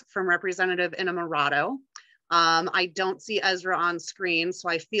points from Representative Innamorato. I don't see Ezra on screen, so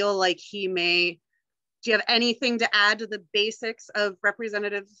I feel like he may. Do you have anything to add to the basics of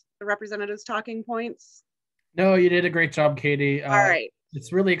the representative's talking points? No, you did a great job, Katie. All right.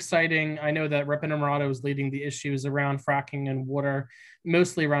 It's really exciting. I know that Rep. Innamorato is leading the issues around fracking and water,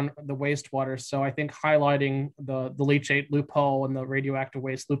 mostly around the wastewater. So I think highlighting the leachate loophole and the radioactive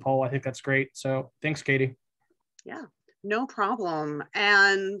waste loophole, I think that's great. So thanks, Katie. Yeah, no problem.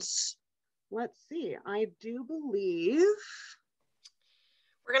 And let's see, I do believe.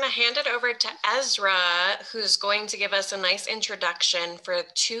 We're going to hand it over to Ezra, who's going to give us a nice introduction for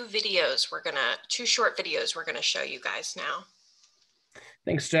two short videos we're going to show you guys now.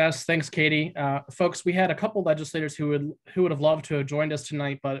 Thanks, Jess. Thanks, Katie. Folks, we had a couple legislators who would have loved to have joined us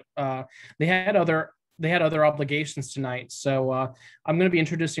tonight, but they had other obligations tonight. So I'm going to be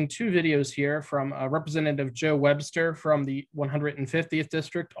introducing two videos here from Representative Joe Webster from the 150th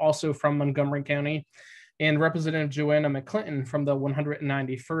District, also from Montgomery County, and Representative Joanna McClinton from the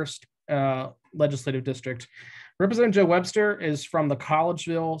 191st Legislative District. Representative Joe Webster is from the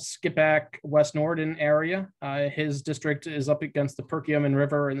Collegeville, Skippack, West Norden area. His district is up against the Perkiomen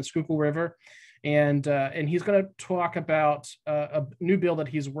River and the Schuylkill River. And he's going to talk about a new bill that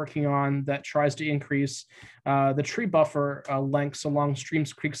he's working on that tries to increase the tree buffer lengths along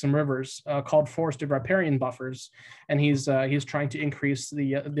streams, creeks, and rivers called forested riparian buffers. And he's trying to increase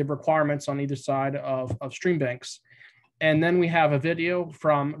the requirements on either side of stream banks. And then we have a video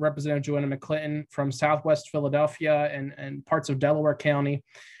from Representative Joanna McClinton from Southwest Philadelphia and parts of Delaware County.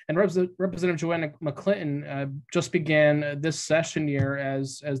 And Representative Joanna McClinton just began this session year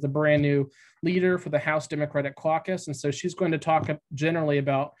as the brand new leader for the House Democratic Caucus. And so she's going to talk generally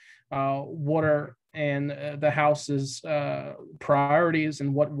about water and the House's priorities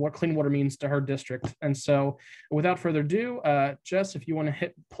and what clean water means to her district. And so without further ado, Jess, if you want to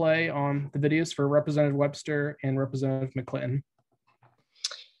hit play on the videos for Representative Webster and Representative McClinton.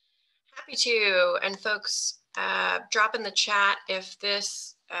 Happy to. And folks, drop in the chat if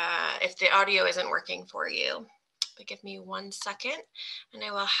the audio isn't working for you. But give me 1 second and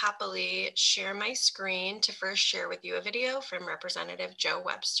I will happily share my screen to first share with you a video from Representative Joe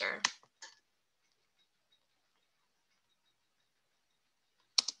Webster.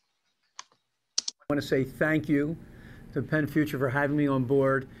 I want to say thank you to Penn Future for having me on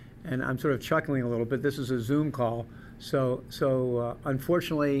board, and I'm sort of chuckling a little bit. This is a Zoom call, so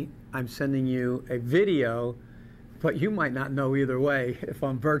unfortunately I'm sending you a video, but you might not know either way if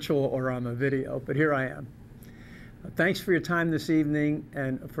I'm virtual or I'm a video, but here I am. Thanks for your time this evening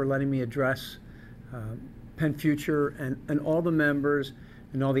and for letting me address Penn Future and all the members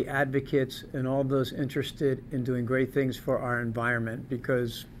and all the advocates and all those interested in doing great things for our environment,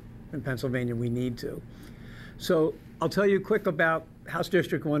 because in Pennsylvania we need to. So I'll tell you quick about House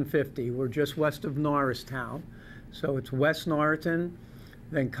District 150. We're just west of Norristown. So it's West Norriton,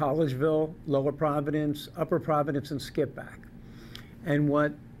 then Collegeville, Lower Providence, Upper Providence, and Skippack. And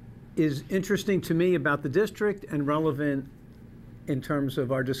what is interesting to me about the district and relevant in terms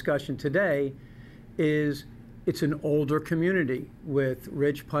of our discussion today is it's an older community with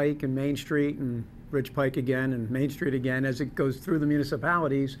Ridge Pike and Main Street and Ridge Pike again and Main Street again as it goes through the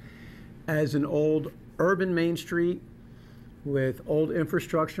municipalities as an old urban Main Street with old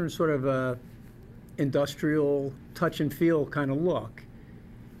infrastructure and sort of a industrial touch and feel kind of look.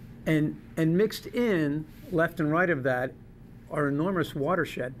 And mixed in left and right of that are enormous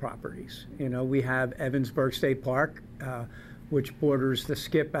watershed properties. You know, we have Evansburg State Park, which borders the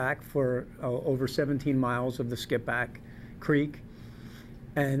Skippack for over 17 miles of the Skippack Creek.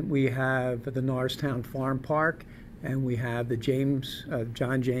 And we have the Norristown Farm Park, and we have the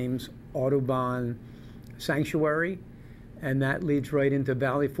John James Audubon Sanctuary, and that leads right into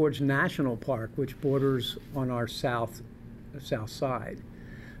Valley Forge National Park, which borders on our south side.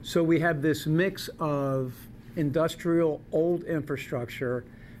 So we have this mix of industrial old infrastructure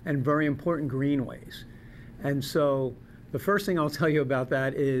and very important greenways. And so the first thing I'll tell you about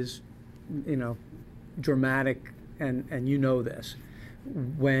that is, you know, dramatic, and you know this.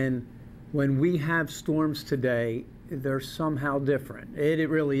 When we have storms today, they're somehow different. It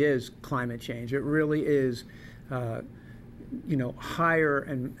really is climate change. It really is, you know, higher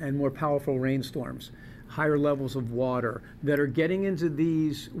and more powerful rainstorms, higher levels of water that are getting into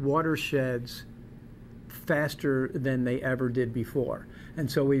these watersheds faster than they ever did before. And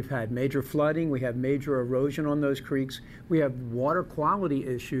so we've had major flooding, we have major erosion on those creeks, we have water quality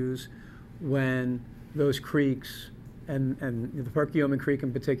issues when those creeks and the Perkiomen Creek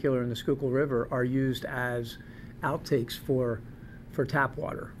in particular and the Schuylkill River are used as outtakes for tap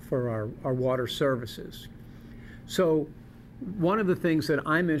water, for our water services. So one of the things that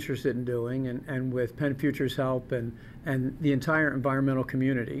I'm interested in doing, and with Penn Future's help and the entire environmental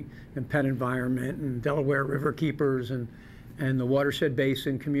community, and Penn Environment and Delaware River Keepers and the watershed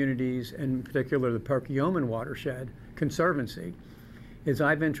basin communities, in particular the Perkiomen Watershed Conservancy, is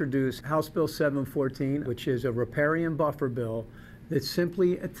I've introduced House Bill 714, which is a riparian buffer bill that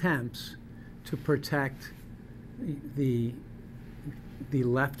simply attempts to protect the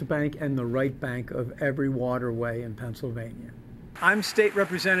left bank and the right bank of every waterway in Pennsylvania. I'm State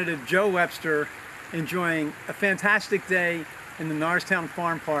Representative Joe Webster, enjoying a fantastic day in the Norristown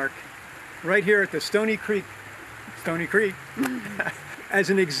Farm Park, right here at the Stony Creek, as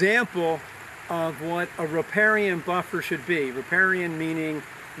an example of what a riparian buffer should be. Riparian meaning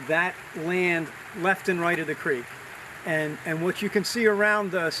that land left and right of the creek. And what you can see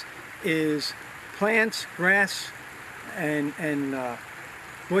around us is plants, grass, and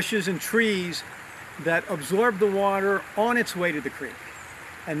bushes and trees that absorb the water on its way to the creek.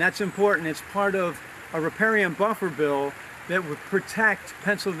 And that's important. It's part of a riparian buffer bill that would protect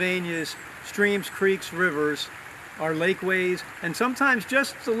Pennsylvania's streams, creeks, rivers, our lakeways, and sometimes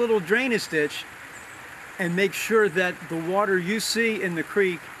just a little drainage ditch, and make sure that the water you see in the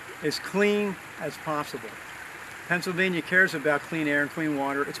creek is clean as possible. Pennsylvania cares about clean air and clean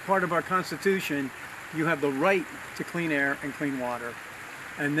water. It's part of our Constitution. You have the right to clean air and clean water.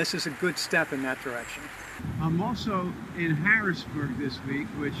 And this is a good step in that direction. I'm also in Harrisburg this week,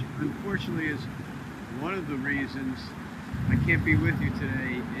 which unfortunately is one of the reasons I can't be with you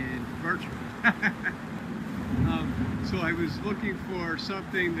today in virtual. So I was looking for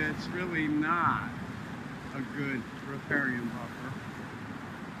something that's really not a good riparian buffer.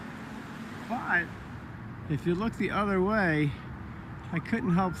 But if you look the other way, I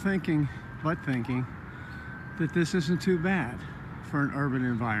couldn't help thinking that this isn't too bad for an urban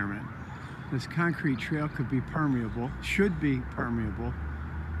environment. This concrete trail could be permeable, should be permeable,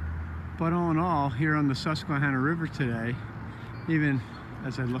 but all in all, here on the Susquehanna River today, even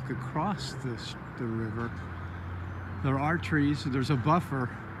as I look across the river, there are trees, there's a buffer.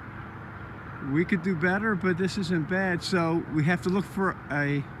 We could do better, but this isn't bad, so we have to look for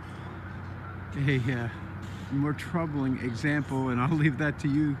a more troubling example, and I'll leave that to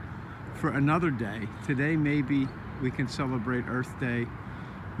you for another day. Today, maybe we can celebrate Earth Day,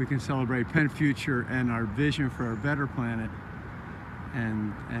 we can celebrate Penn Future and our vision for a better planet,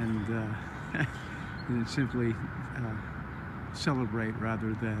 and simply celebrate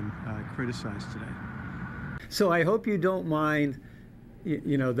rather than criticize today. So I hope you don't mind,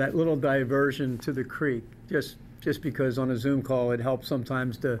 you know, that little diversion to the creek, just because on a Zoom call it helps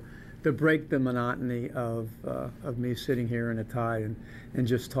sometimes to to break the monotony of me sitting here in a tie and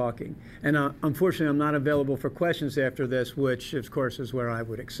just talking. And unfortunately, I'm not available for questions after this, which of course is where I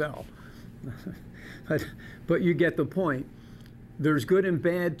would excel. but you get the point. There's good and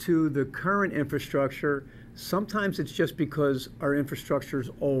bad to the current infrastructure. Sometimes it's just because our infrastructure is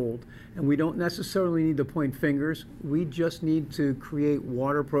old, and we don't necessarily need to point fingers. We just need to create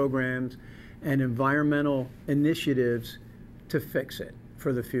water programs and environmental initiatives to fix it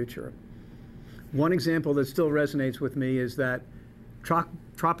for the future. One example that still resonates with me is that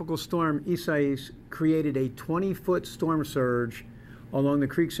Tropical Storm Isaias created a 20-foot storm surge along the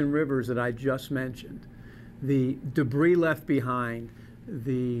creeks and rivers that I just mentioned. The debris left behind,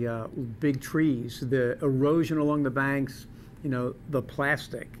 the big trees, the erosion along the banks, the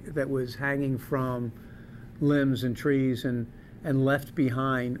plastic that was hanging from limbs and trees and left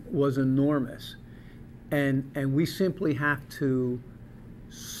behind was enormous. And we simply have to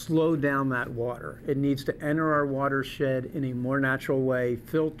slow down that water. It needs to enter our watershed in a more natural way,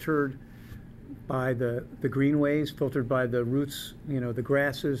 filtered by the greenways, filtered by the roots, the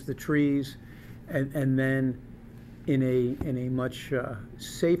grasses, the trees, and then in a much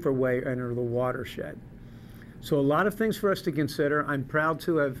safer way enter the watershed. So a lot of things for us to consider. I'm proud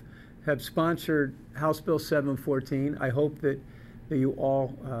to have sponsored House Bill 714. I hope that you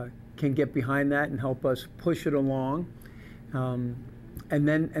all can get behind that and help us push it along, and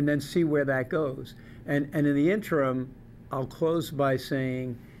then see where that goes. And in the interim, I'll close by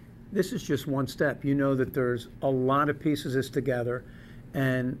saying this is just one step. You know that there's a lot of pieces this together,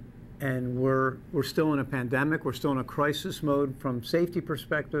 and we're still in a pandemic. We're still in a crisis mode from safety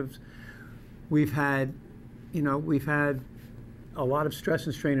perspectives. We've had a lot of stress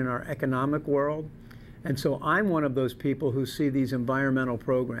and strain in our economic world. And so I'm one of those people who see these environmental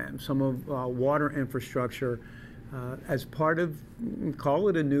programs, some of water infrastructure, as part of, call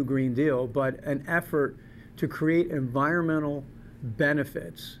it a new Green Deal, but an effort to create environmental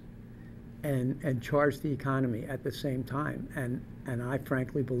benefits and charge the economy at the same time. And I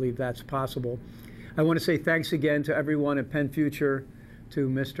frankly believe that's possible. I want to say thanks again to everyone at Penn Future, to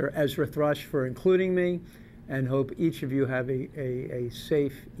Mr. Ezra Thrush for including me, and hope each of you have a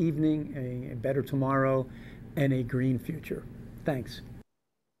safe evening, a better tomorrow, and a green future. Thanks.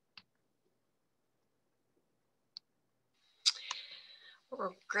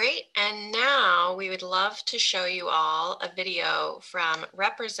 Well, great. And now we would love to show you all a video from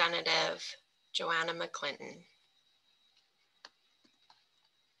Representative Joanna McClinton.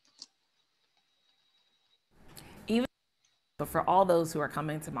 But for all those who are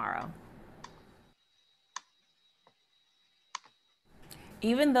coming tomorrow.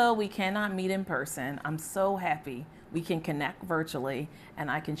 Even though we cannot meet in person, I'm so happy we can connect virtually,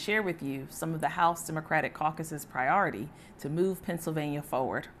 and I can share with you some of the House Democratic Caucus's priority to move Pennsylvania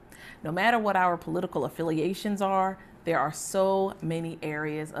forward. No matter what our political affiliations are, there are so many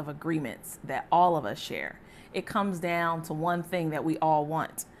areas of agreements that all of us share. It comes down to one thing that we all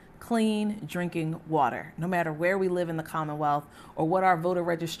want: clean drinking water, no matter where we live in the Commonwealth or what our voter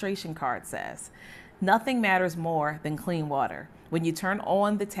registration card says. Nothing matters more than clean water. When you turn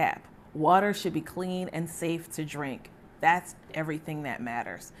on the tap, water should be clean and safe to drink. That's everything that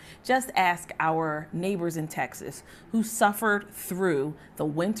matters. Just ask our neighbors in Texas who suffered through the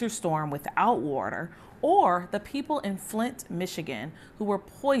winter storm without water, or the people in Flint, Michigan, who were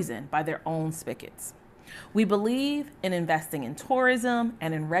poisoned by their own spigots. We believe in investing in tourism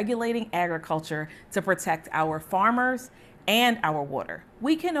and in regulating agriculture to protect our farmers and our water.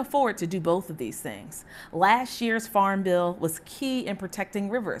 We can afford to do both of these things. Last year's Farm Bill was key in protecting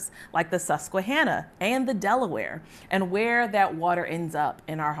rivers like the Susquehanna and the Delaware, and where that water ends up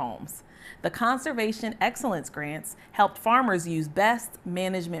in our homes. The Conservation Excellence Grants helped farmers use best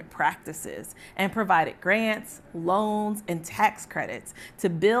management practices and provided grants, loans, and tax credits to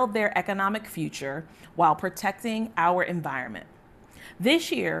build their economic future while protecting our environment.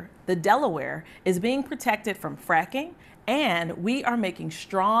 This year, the Delaware is being protected from fracking, and we are making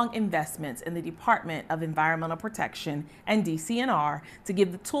strong investments in the Department of Environmental Protection and DCNR to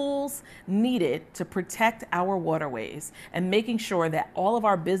give the tools needed to protect our waterways and making sure that all of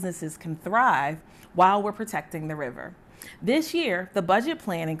our businesses can thrive while we're protecting the river. This year, the budget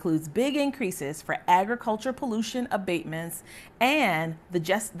plan includes big increases for agriculture pollution abatements and the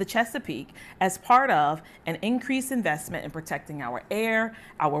Chesapeake as part of an increased investment in protecting our air,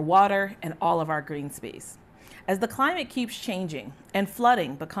 our water, and all of our green space. As the climate keeps changing and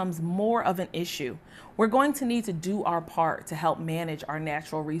flooding becomes more of an issue, we're going to need to do our part to help manage our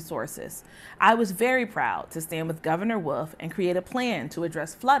natural resources. I was very proud to stand with Governor Wolf and create a plan to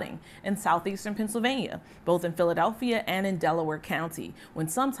address flooding in southeastern Pennsylvania, both in Philadelphia and in Delaware County, when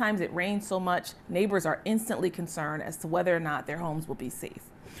sometimes it rains so much, neighbors are instantly concerned as to whether or not their homes will be safe.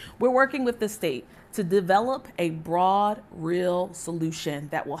 We're working with the state to develop a broad, real solution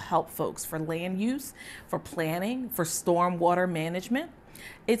that will help folks for land use, for planning, for stormwater management.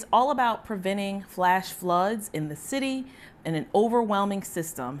 It's all about preventing flash floods in the city and an overwhelming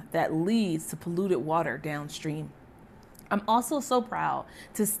system that leads to polluted water downstream. I'm also so proud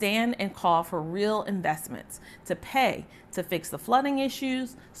to stand and call for real investments to pay to fix the flooding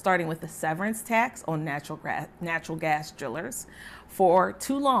issues, starting with the severance tax on natural gas drillers. For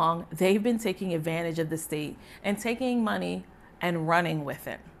too long, they've been taking advantage of the state and taking money and running with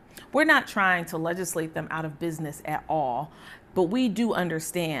it. We're not trying to legislate them out of business at all, but we do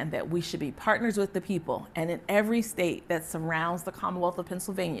understand that we should be partners with the people, and in every state that surrounds the Commonwealth of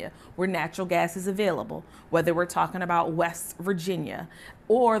Pennsylvania where natural gas is available, whether we're talking about West Virginia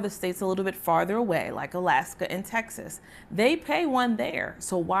or the states a little bit farther away like Alaska and Texas, they pay one there,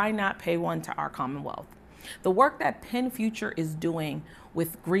 so why not pay one to our Commonwealth? The work that Penn Future is doing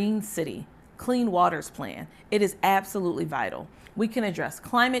with Green City, Clean Waters Plan, it is absolutely vital. We can address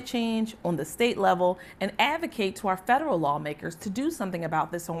climate change on the state level and advocate to our federal lawmakers to do something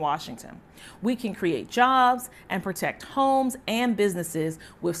about this in Washington. We can create jobs and protect homes and businesses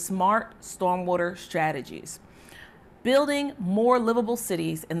with smart stormwater strategies, building more livable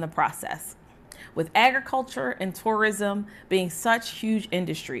cities in the process. With agriculture and tourism being such huge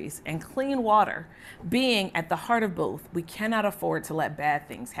industries and clean water being at the heart of both, we cannot afford to let bad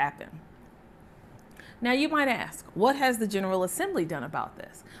things happen. Now you might ask, what has the General Assembly done about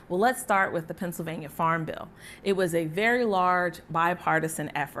this? Well, let's start with the Pennsylvania Farm Bill. It was a very large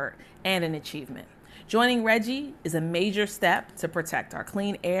bipartisan effort and an achievement. Joining RGGI is a major step to protect our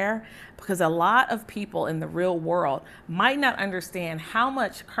clean air, because a lot of people in the real world might not understand how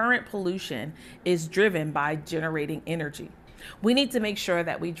much current pollution is driven by generating energy. We need to make sure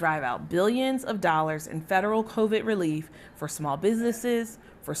that we drive out billions of dollars in federal COVID relief for small businesses,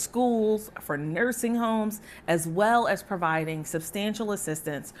 for schools, for nursing homes, as well as providing substantial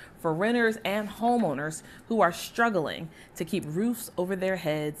assistance for renters and homeowners who are struggling to keep roofs over their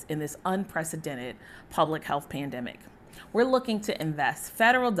heads in this unprecedented public health pandemic. We're looking to invest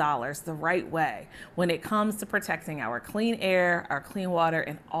federal dollars the right way when it comes to protecting our clean air, our clean water,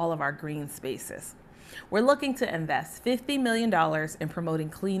 and all of our green spaces. We're looking to invest $50 million in promoting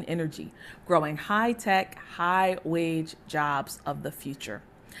clean energy, growing high-tech, high-wage jobs of the future.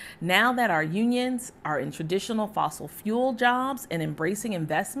 Now that our unions are in traditional fossil fuel jobs and embracing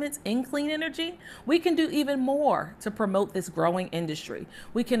investments in clean energy, we can do even more to promote this growing industry.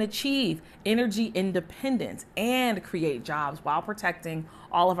 We can achieve energy independence and create jobs while protecting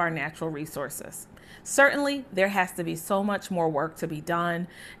all of our natural resources. Certainly, there has to be so much more work to be done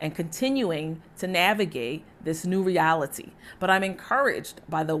and continuing to navigate this new reality. But I'm encouraged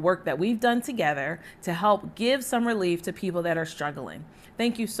by the work that we've done together to help give some relief to people that are struggling.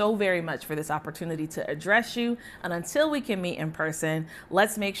 Thank you so very much for this opportunity to address you. And until we can meet in person,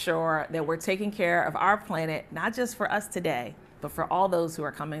 let's make sure that we're taking care of our planet, not just for us today, but for all those who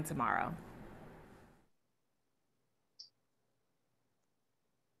are coming tomorrow.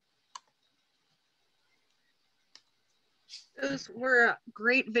 Those were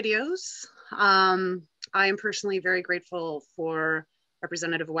great videos. I am personally very grateful for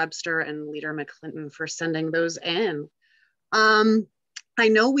Representative Webster and Leader McClinton for sending those in. I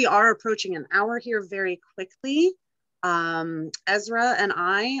know we are approaching an hour here very quickly. Ezra and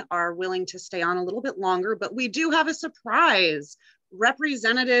I are willing to stay on a little bit longer, but we do have a surprise.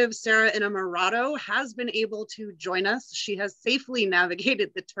 Representative Sarah Innamorato has been able to join us. She has safely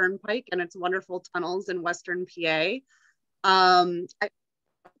navigated the Turnpike and its wonderful tunnels in Western PA. I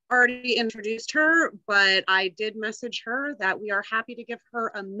already introduced her, but I did message her that we are happy to give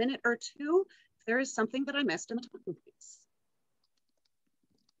her a minute or two if there is something that I missed in the talking points.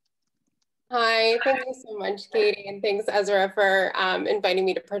 Hi, thank you so much, Katie, and thanks, Ezra, for inviting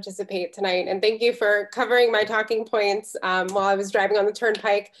me to participate tonight. And thank you for covering my talking points while I was driving on the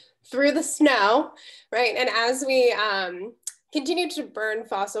Turnpike through the snow, right? And as we continue to burn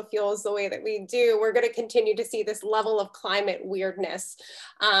fossil fuels the way that we do, we're going to continue to see this level of climate weirdness.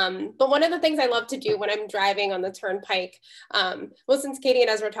 But one of the things I love to do when I'm driving on the Turnpike, well, since Katie and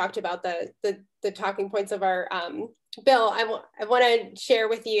Ezra talked about the talking points of our Bill, I want to share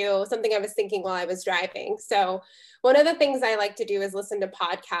with you something I was thinking while I was driving. So one of the things I like to do is listen to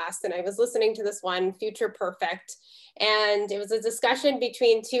podcasts, and I was listening to this one, Future Perfect, and it was a discussion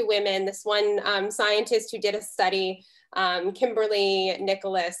between two women, this one scientist who did a study, Kimberly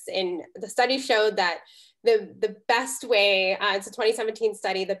Nicholas, and the study showed that the best way, it's a 2017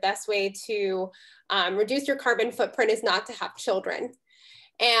 study, the best way to reduce your carbon footprint is not to have children.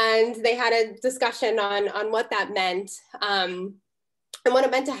 And they had a discussion on what that meant and what it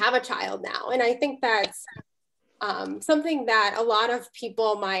meant to have a child now. And I think that's something that a lot of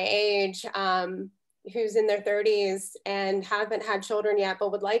people my age who's in their 30s and haven't had children yet,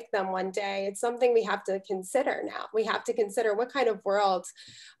 but would like them one day, it's something we have to consider now. We have to consider what kind of world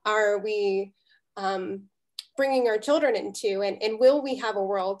are we bringing our children into, and will we have a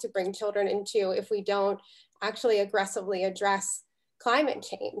world to bring children into if we don't actually aggressively address climate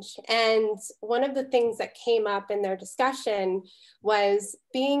change. And one of the things that came up in their discussion was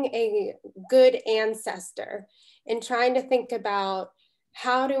being a good ancestor and trying to think about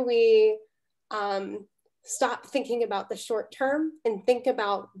how do we stop thinking about the short term and think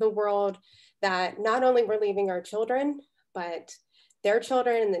about the world that not only we're leaving our children, but their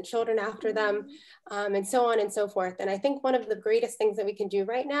children and the children after them, and so on and so forth. And I think one of the greatest things that we can do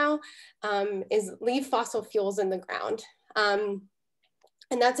right now is leave fossil fuels in the ground.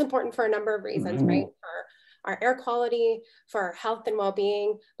 And that's important for a number of reasons, right? For our air quality, for our health and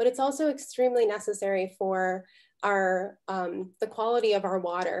well-being, but it's also extremely necessary for our the quality of our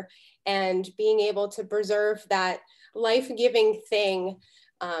water and being able to preserve that life-giving thing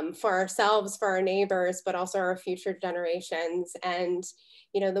for ourselves, for our neighbors, but also our future generations. And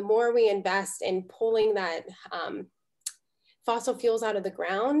the more we invest in pulling that fossil fuels out of the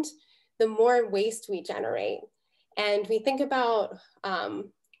ground, the more waste we generate. And we think about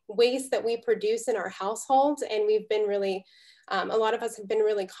waste that we produce in our household, and we've been really, a lot of us have been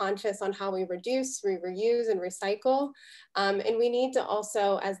really conscious on how we reduce, we reuse, and recycle. And we need to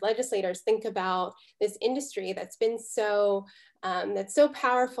also, as legislators, think about this industry that's been so, that's so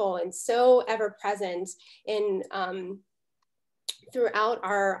powerful and so ever present in throughout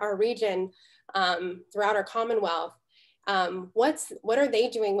our region, throughout our Commonwealth. What are they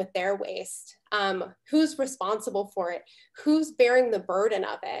doing with their waste? Who's responsible for it? Who's bearing the burden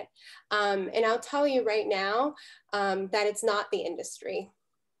of it? And I'll tell you right now that it's not the industry,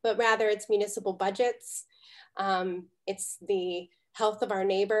 but rather it's municipal budgets. It's the health of our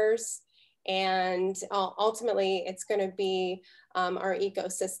neighbors. And ultimately, it's going to be our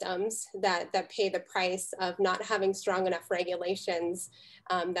ecosystems that pay the price of not having strong enough regulations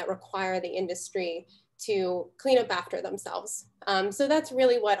that require the industry to clean up after themselves. So that's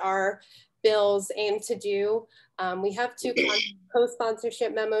really what our bills aim to do. We have 2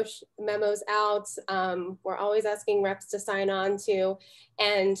 co-sponsorship memos out. We're always asking reps to sign on to,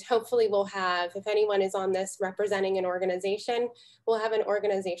 and hopefully we'll have, if anyone is on this representing an organization, we'll have an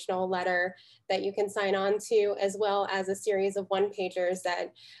organizational letter that you can sign on to, as well as a series of one-pagers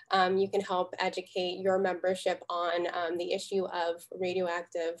that you can help educate your membership on the issue of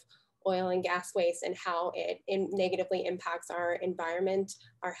radioactive oil and gas waste and how it negatively impacts our environment,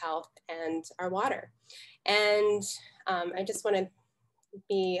 our health, and our water. And I just want to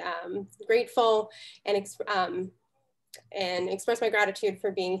be grateful and express my gratitude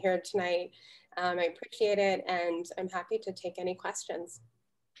for being here tonight. I appreciate it, and I'm happy to take any questions.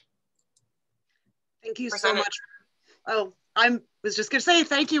 Thank you so much. Oh, I was just gonna say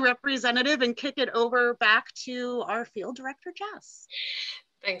thank you, Representative, and kick it over back to our Field Director, Jess.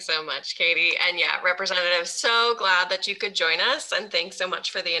 Thanks so much, Katie. And yeah, Representative, so glad that you could join us. And thanks so much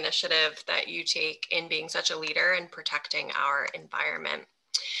for the initiative that you take in being such a leader and protecting our environment.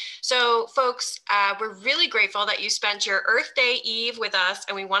 So folks, we're really grateful that you spent your Earth Day Eve with us,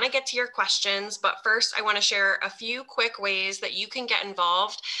 and we want to get to your questions. But first, I want to share a few quick ways that you can get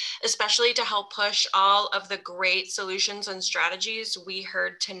involved, especially to help push all of the great solutions and strategies we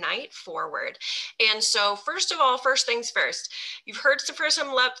heard tonight forward. And so first of all, first things first, you've heard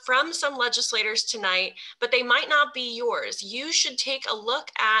from some legislators tonight, but they might not be yours. You should take a look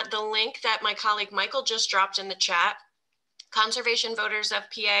at the link that my colleague Michael just dropped in the chat. Conservation Voters of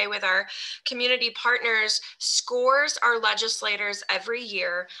PA, with our community partners, scores our legislators every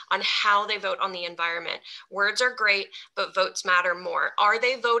year on how they vote on the environment. Words are great, but votes matter more. Are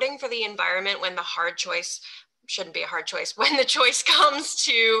they voting for the environment when the hard choice shouldn't be a hard choice, when the choice comes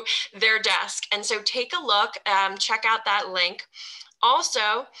to their desk? And so take a look, check out that link.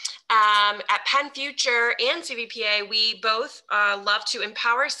 Also, at Penn Future and CVPA, we both love to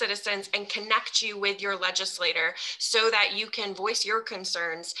empower citizens and connect you with your legislator so that you can voice your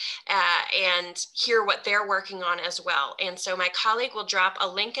concerns and hear what they're working on as well. And so my colleague will drop a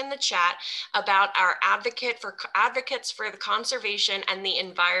link in the chat about our Advocates for the Conservation and the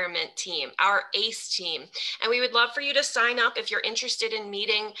Environment team, our ACE team. And we would love for you to sign up if you're interested in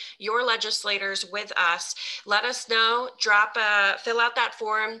meeting your legislators with us. Let us know, fill out that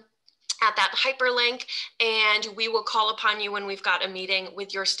form at that hyperlink, and we will call upon you when we've got a meeting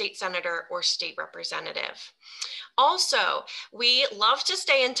with your state senator or state representative. Also, we love to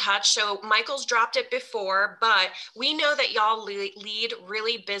stay in touch. So Michael's dropped it before, but we know that y'all lead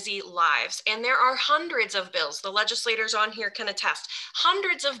really busy lives. And there are hundreds of bills, the legislators on here can attest,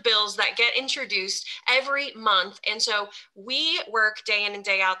 hundreds of bills that get introduced every month. And so we work day in and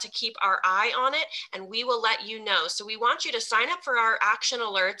day out to keep our eye on it, and we will let you know. So we want you to sign up for our action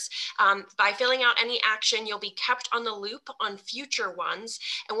alerts. By filling out any action, you'll be kept on the loop on future ones,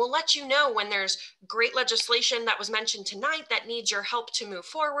 and we'll let you know when there's great legislation that was mentioned tonight that needs your help to move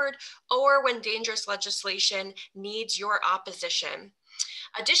forward, or when dangerous legislation needs your opposition.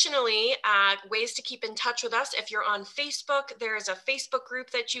 Additionally, ways to keep in touch with us. If you're on Facebook, there is a Facebook group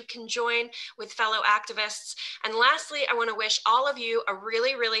that you can join with fellow activists. And lastly, I want to wish all of you a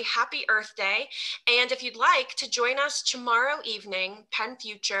really, really happy Earth Day. And if you'd like to join us tomorrow evening, Penn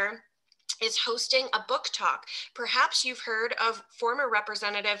Future is hosting a book talk. Perhaps you've heard of former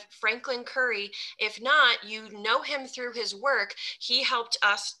Representative Franklin Curry. If not, you know him through his work. He helped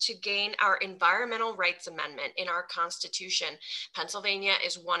us to gain our Environmental Rights Amendment in our Constitution. Pennsylvania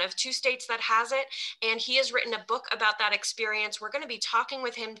is one of 2 states that has it, and he has written a book about that experience. We're going to be talking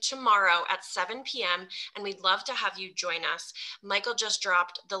with him tomorrow at 7 p.m., and we'd love to have you join us. Michael just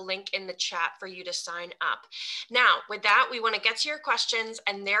dropped the link in the chat for you to sign up. Now, with that, we want to get to your questions,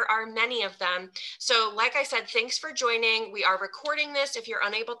 and there are many of them. So like I said, thanks for joining. We are recording this. If you're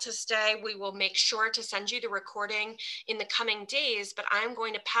unable to stay, we will make sure to send you the recording in the coming days, but I'm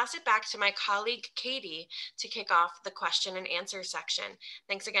going to pass it back to my colleague, Katie, to kick off the question and answer section.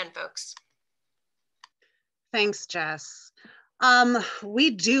 Thanks again, folks. Thanks, Jess.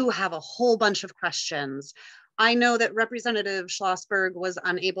 We do have a whole bunch of questions. I know that Representative Schlossberg was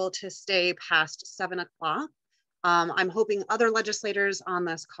unable to stay past 7 o'clock. I'm hoping other legislators on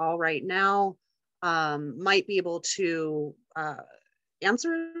this call right now might be able to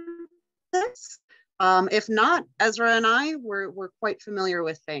answer this. If not, Ezra and I, we're quite familiar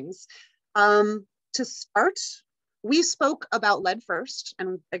with things. To start, we spoke about lead first,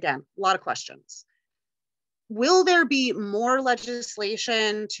 and again, a lot of questions. Will there be more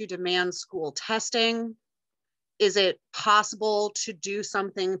legislation to demand school testing? Is it possible to do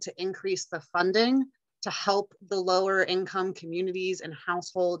something to increase the funding to help the lower income communities and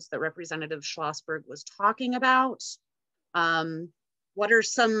households that Representative Schlossberg was talking about? What are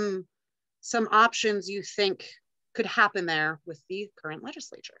some options you think could happen there with the current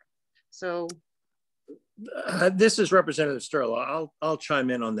legislature? So this is Representative Sterla. I'll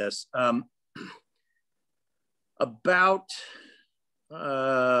chime in on this. About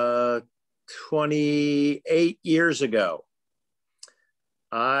 28 years ago,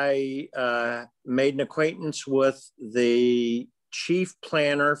 I made an acquaintance with the chief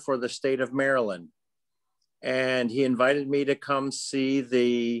planner for the state of Maryland, and he invited me to come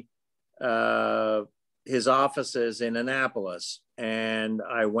see his offices in Annapolis. And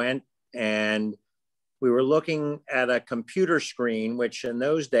I went, and we were looking at a computer screen, which in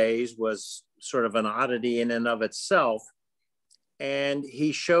those days was sort of an oddity in and of itself. And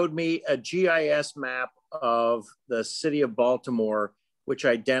he showed me a GIS map of the city of Baltimore, which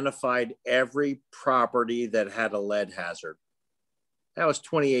identified every property that had a lead hazard. That was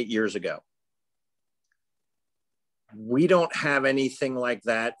 28 years ago. We don't have anything like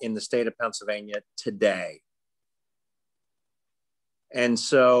that in the state of Pennsylvania today. And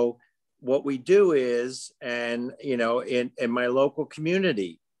so what we do is, and you know, in my local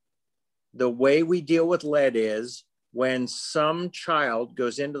community, the way we deal with lead is when some child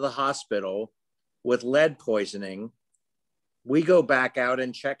goes into the hospital with lead poisoning, we go back out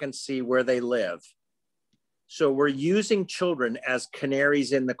and check and see where they live. So we're using children as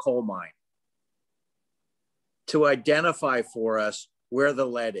canaries in the coal mine to identify for us where the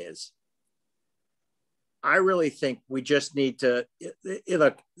lead is. I really think we just need to,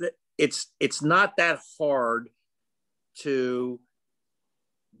 look, it's not that hard to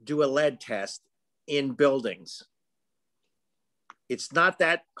do a lead test in buildings. It's not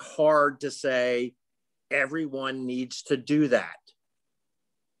that hard to say everyone needs to do that.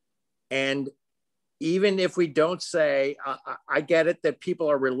 And even if we don't say, I get it that people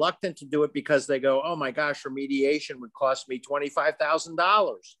are reluctant to do it because they go, oh my gosh, remediation would cost me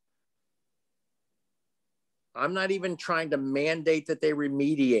 $25,000. I'm not even trying to mandate that they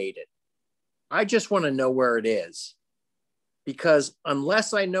remediate it. I just want to know where it is. Because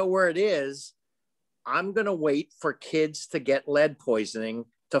unless I know where it is, I'm going to wait for kids to get lead poisoning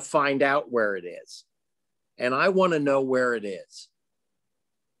to find out where it is. And I want to know where it is.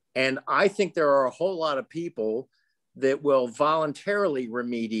 And I think there are a whole lot of people that will voluntarily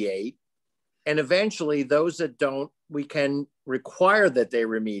remediate. And eventually those that don't, we can require that they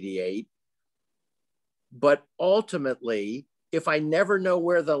remediate. But ultimately, if I never know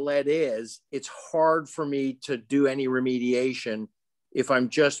where the lead is, it's hard for me to do any remediation if I'm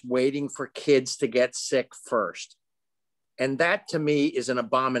just waiting for kids to get sick first. And that to me is an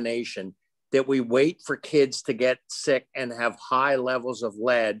abomination, that we wait for kids to get sick and have high levels of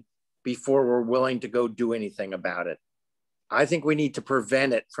lead before we're willing to go do anything about it. I think we need to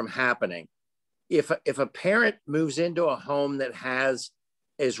prevent it from happening. If a parent moves into a home that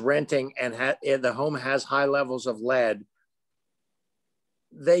is renting and the home has high levels of lead,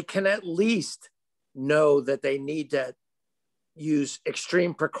 they can at least know that they need to use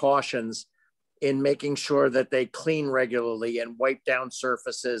extreme precautions in making sure that they clean regularly and wipe down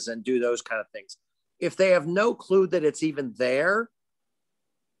surfaces and do those kind of things. If they have no clue that it's even there,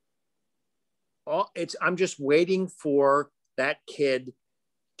 I'm just waiting for that kid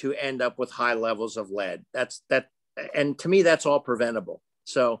to end up with high levels of lead. And to me, that's all preventable.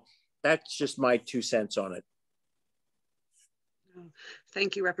 So that's just my 2 cents on it.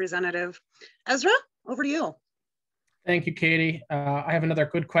 Thank you, Representative. Ezra, over to you. Thank you, Katie. I have another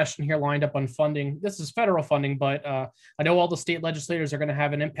good question here lined up on funding. This is federal funding, but I know all the state legislators are going to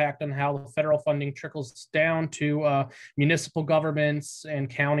have an impact on how the federal funding trickles down to municipal governments and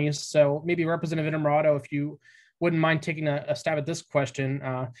counties. So maybe Representative Innamorato, if you wouldn't mind taking a stab at this question.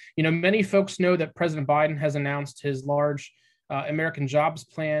 Many folks know that President Biden has announced his large American Jobs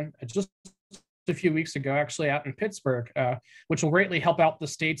Plan just a few weeks ago, actually out in Pittsburgh, which will greatly help out the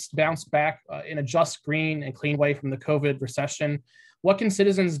states bounce back in a just, green, and clean way from the COVID recession. What can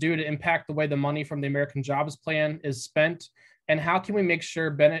citizens do to impact the way the money from the American Jobs Plan is spent? And how can we make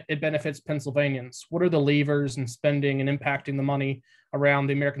sure it benefits Pennsylvanians? What are the levers in spending and impacting the money around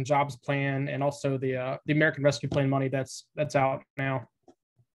the American Jobs Plan and also the American Rescue Plan money that's out now?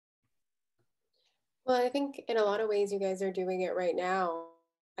 Well, I think in a lot of ways you guys are doing it right now.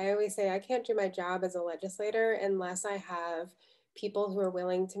 I always say I can't do my job as a legislator unless I have people who are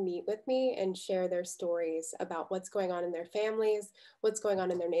willing to meet with me and share their stories about what's going on in their families, what's going on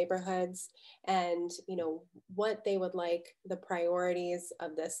in their neighborhoods, and what they would like the priorities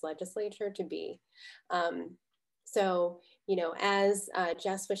of this legislature to be. So, as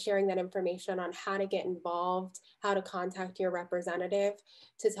Jess was sharing that information on how to get involved, how to contact your representative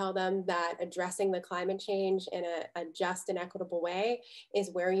to tell them that addressing the climate change in a just and equitable way is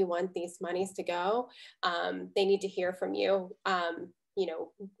where you want these monies to go. They need to hear from you.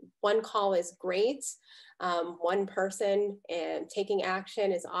 One call is great. One person and taking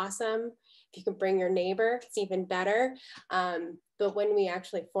action is awesome. If you can bring your neighbor, it's even better. But when we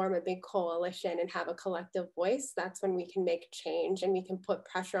actually form a big coalition and have a collective voice, that's when we can make change and we can put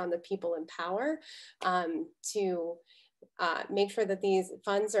pressure on the people in power to make sure that these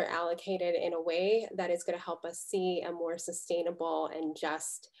funds are allocated in a way that is going to help us see a more sustainable and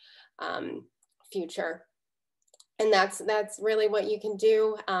just future. And that's really what you can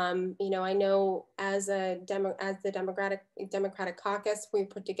do. I know as the Democratic Caucus, we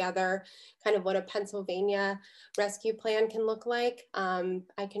put together kind of what a Pennsylvania rescue plan can look like.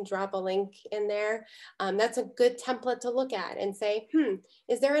 I can drop a link in there. That's a good template to look at and say,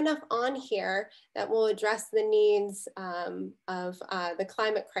 is there enough on here that will address the needs of the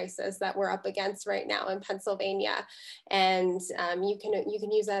climate crisis that we're up against right now in Pennsylvania? And you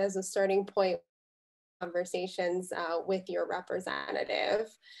can use that as a starting point conversations with your representative,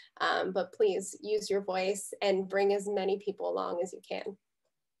 but please use your voice and bring as many people along as you can.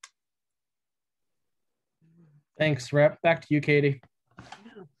 Thanks, Rep. Back to you, Katie.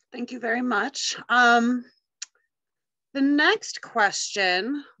 Thank you very much. The next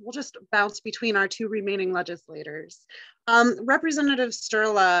question, we'll just bounce between our two remaining legislators. Representative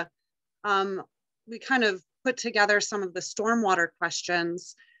Sturla, we kind of put together some of the stormwater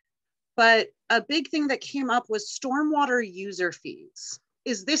questions. But a big thing that came up was stormwater user fees.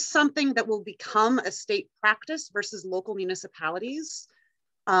 Is this something that will become a state practice versus local municipalities?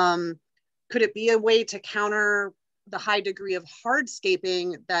 Could it be a way to counter the high degree of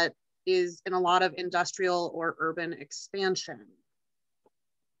hardscaping that is in a lot of industrial or urban expansion?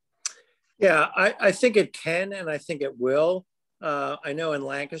 Yeah, I think it can, and I think it will. I know in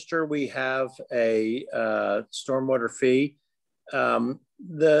Lancaster we have a stormwater fee.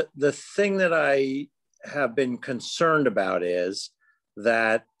 The thing that I have been concerned about is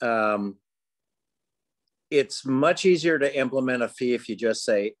that it's much easier to implement a fee if you just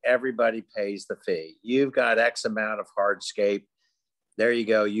say everybody pays the fee. You've got X amount of hardscape. There you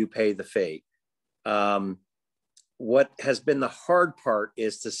go, you pay the fee. What has been the hard part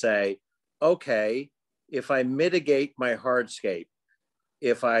is to say, okay, if I mitigate my hardscape,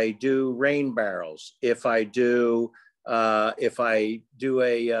 if I do rain barrels, if I do a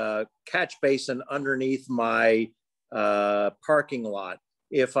catch basin underneath my parking lot,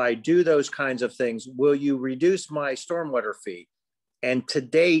 if I do those kinds of things, will you reduce my stormwater fee? And to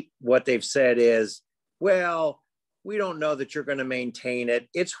date, what they've said is, well, we don't know that you're going to maintain it.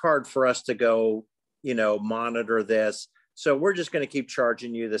 It's hard for us to go, monitor this. So we're just going to keep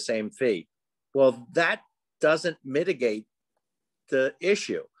charging you the same fee. Well, that doesn't mitigate the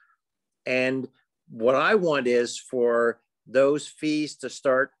issue. And what I want is for those fees to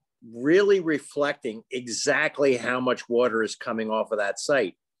start really reflecting exactly how much water is coming off of that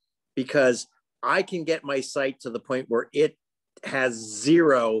site, because I can get my site to the point where it has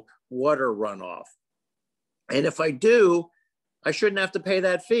zero water runoff. And if I do, I shouldn't have to pay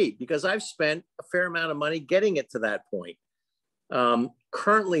that fee because I've spent a fair amount of money getting it to that point.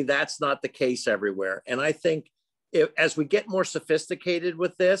 Currently, that's not the case everywhere. And I think as we get more sophisticated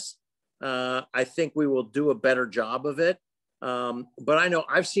with this, I think we will do a better job of it. But I know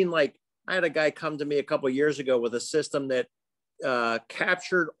I've seen, I had a guy come to me a couple of years ago with a system that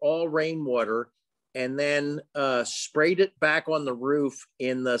captured all rainwater and then sprayed it back on the roof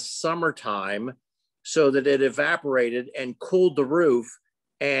in the summertime so that it evaporated and cooled the roof.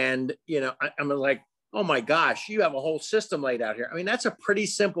 And, I'm like, oh my gosh, you have a whole system laid out here. I mean, that's a pretty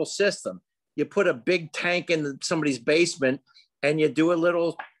simple system. You put a big tank in somebody's basement and you do a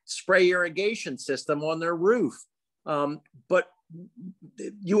little spray irrigation system on their roof. But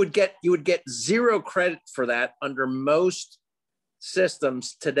you would get zero credit for that under most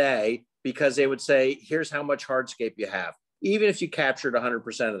systems today, because they would say, here's how much hardscape you have, even if you captured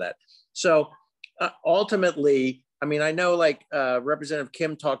 100% of that. So ultimately, I mean, I know Representative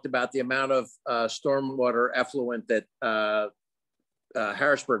Kim talked about the amount of stormwater effluent that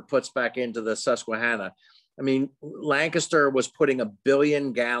Harrisburg puts back into the Susquehanna. I mean, Lancaster was putting 1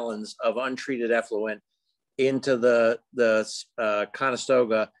 billion gallons of untreated effluent into the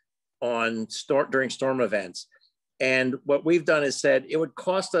Conestoga during storm events. And what we've done is said it would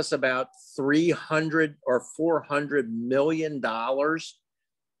cost us about $300 or $400 million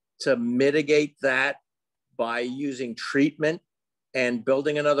to mitigate that by using treatment and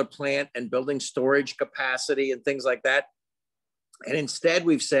building another plant and building storage capacity and things like that. And instead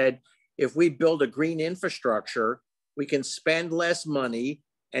we've said, if we build a green infrastructure, we can spend less money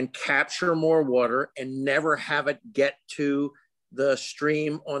and capture more water and never have it get to the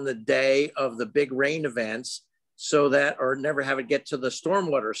stream on the day of the big rain events, or never have it get to the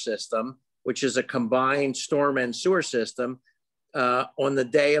stormwater system, which is a combined storm and sewer system, on the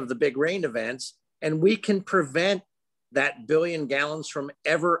day of the big rain events. And we can prevent that 1 billion gallons from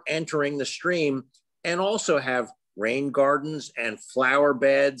ever entering the stream, and also have rain gardens and flower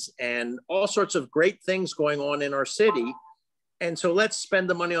beds and all sorts of great things going on in our city. And so let's spend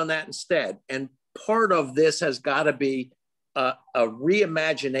the money on that instead. And part of this has got to be a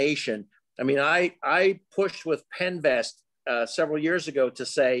reimagination. I mean, I pushed with Penvest several years ago to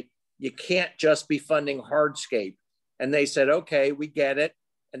say, you can't just be funding hardscape. And they said, okay, we get it.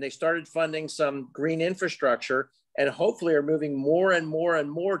 And they started funding some green infrastructure, and hopefully are moving more and more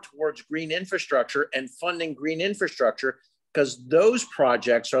and more towards green infrastructure and funding green infrastructure, because those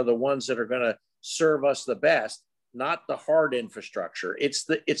projects are the ones that are going to serve us the best, not the hard infrastructure. It's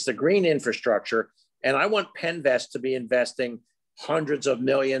the green infrastructure. And I want Penvest to be investing hundreds of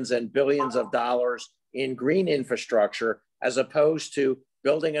millions and billions of dollars in green infrastructure, as opposed to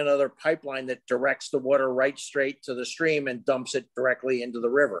building another pipeline that directs the water right straight to the stream and dumps it directly into the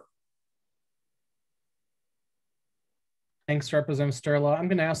river. Thanks, Representative Sterla. I'm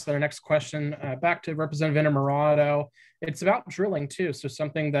going to ask our next question back to Representative Innamorato. It's about drilling too, so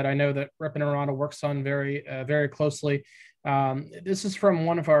something that I know that Representative Innamorato works on very closely. This is from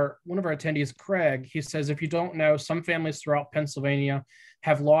one of our attendees, Craig. He says, if you don't know, some families throughout Pennsylvania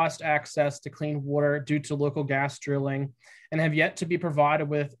have lost access to clean water due to local gas drilling and have yet to be provided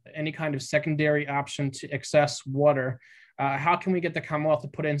with any kind of secondary option to access water. How can we get the Commonwealth to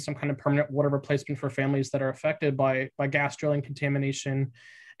put in some kind of permanent water replacement for families that are affected by gas drilling contamination?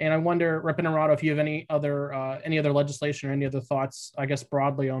 And I wonder, Rep. Innamorato, if you have any other legislation or any other thoughts, I guess,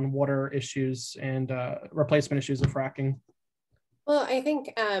 broadly on water issues and replacement issues of fracking. Well, I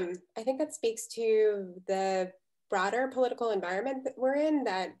think that speaks to the broader political environment that we're in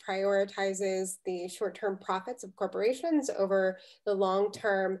that prioritizes the short-term profits of corporations over the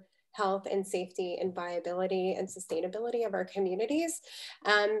long-term health and safety and viability and sustainability of our communities.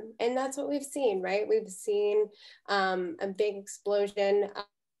 And that's what we've seen, right? We've seen a big explosion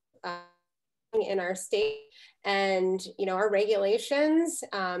in our state, and our regulations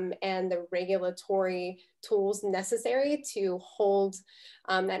and the regulatory tools necessary to hold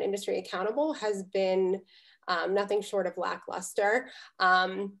that industry accountable has been nothing short of lackluster.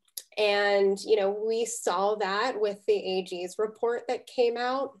 And we saw that with the AG's report that came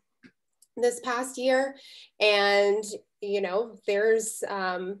out this past year. And there's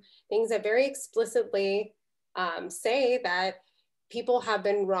things that very explicitly say that people have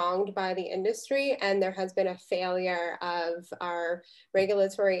been wronged by the industry, and there has been a failure of our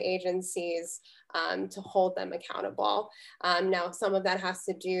regulatory agencies to hold them accountable. Now, some of that has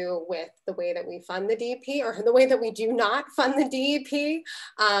to do with the way that we fund the DEP, or the way that we do not fund the DEP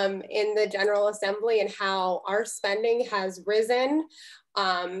in the General Assembly, and how our spending has risen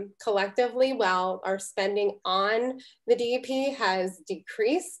collectively while our spending on the DEP has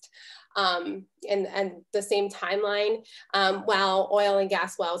decreased. And the same timeline, while oil and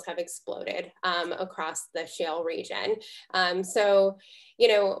gas wells have exploded across the shale region. So,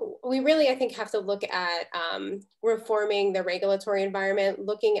 we really, I think, have to look at reforming the regulatory environment,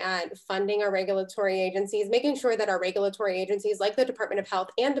 looking at funding our regulatory agencies, making sure that our regulatory agencies like the Department of Health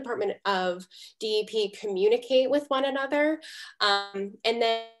and Department of DEP communicate with one another. And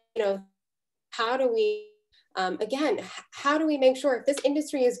then, how do we again, how do we make sure if this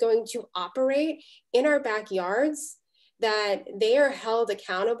industry is going to operate in our backyards, that they are held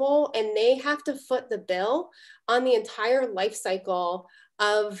accountable and they have to foot the bill on the entire life cycle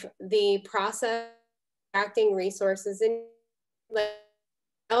of the process, acting resources, and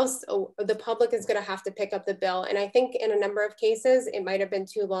else the public is going to have to pick up the bill. And I think in a number of cases, it might have been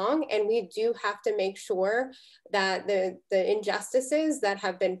too long. And we do have to make sure that the injustices that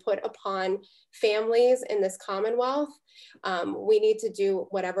have been put upon families in this Commonwealth, we need to do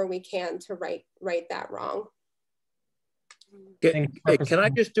whatever we can to right that wrong. Can I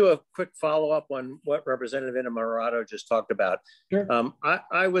just do a quick follow-up on what Representative Innamorato just talked about? Sure.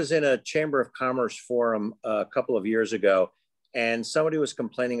 I was in a Chamber of Commerce forum a couple of years ago, and somebody was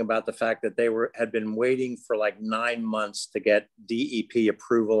complaining about the fact that they had been waiting for like 9 months to get DEP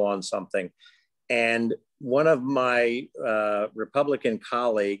approval on something. And one of my Republican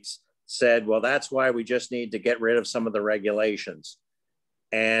colleagues said, well, that's why we just need to get rid of some of the regulations.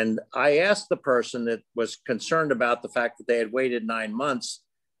 And I asked the person that was concerned about the fact that they had waited 9 months,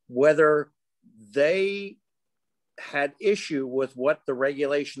 whether they had issue with what the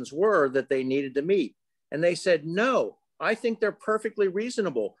regulations were that they needed to meet. And they said, no, I think they're perfectly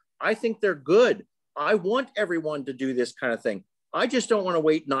reasonable. I think they're good. I want everyone to do this kind of thing. I just don't want to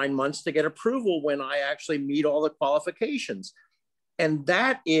wait 9 months to get approval when I actually meet all the qualifications. And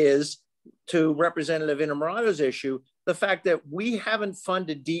that is, to Representative Innamorato's issue, the fact that we haven't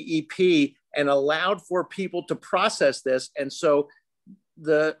funded DEP and allowed for people to process this. And so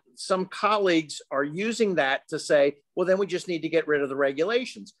some colleagues are using that to say, well, then we just need to get rid of the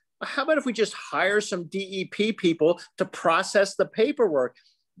regulations. How about if we just hire some DEP people to process the paperwork?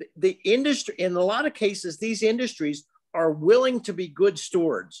 The industry, in a lot of cases, these industries are willing to be good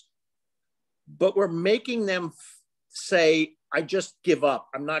stewards, but we're making them say, I just give up.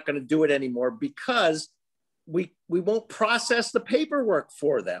 I'm not going to do it anymore because we won't process the paperwork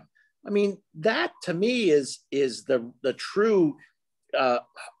for them. I mean, that to me is the true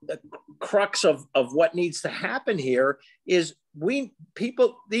the crux of what needs to happen here is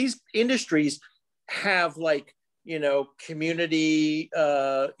these industries have community,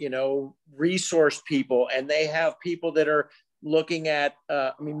 resource people, and they have people that are looking at,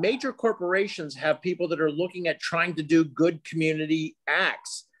 major corporations have people that are looking at trying to do good community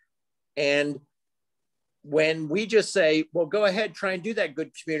acts. And when we just say, well, go ahead, try and do that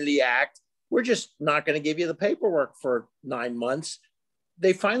good community act, we're just not going to give you the paperwork for 9 months.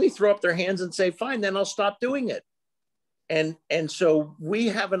 They finally throw up their hands and say, fine, then I'll stop doing it. And so we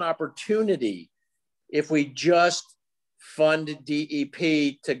have an opportunity, if we just fund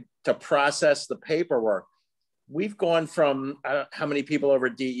DEP to process the paperwork. We've gone from how many people over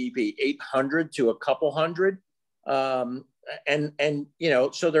DEP, 800 to a couple hundred. So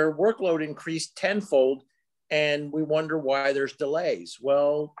their workload increased tenfold, and we wonder why there's delays.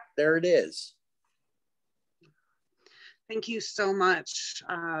 Well, there it is. Thank you so much,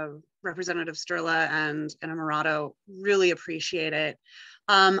 Representative Sturla and Innamorato. Really appreciate it.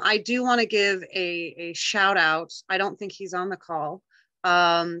 I do want to give a shout out. I don't think he's on the call.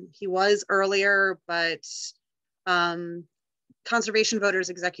 He was earlier, but Conservation Voters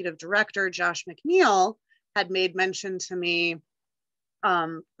Executive Director Josh McNeil had made mention to me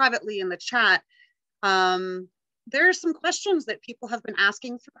privately in the chat. There are some questions that people have been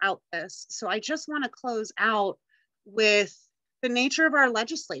asking throughout this. So I just want to close out with the nature of our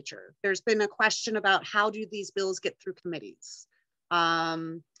legislature. There's been a question about how do these bills get through committees?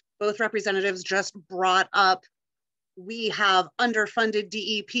 Both representatives just brought up, we have underfunded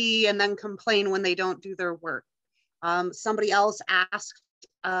DEP and then complain when they don't do their work. Somebody else asked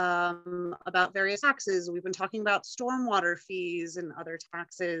about various taxes. We've been talking about stormwater fees and other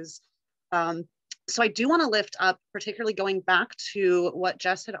taxes. So I do want to lift up, particularly going back to what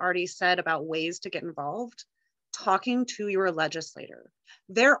Jess had already said about ways to get involved, talking to your legislator.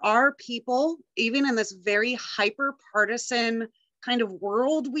 There are people, even in this very hyper-partisan kind of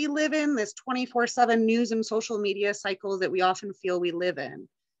world we live in, this 24/7 news and social media cycle that we often feel we live in.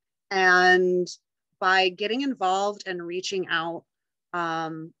 And by getting involved and reaching out,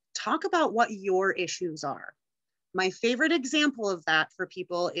 talk about what your issues are. My favorite example of that for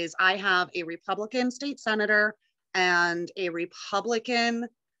people is I have a Republican state senator and a Republican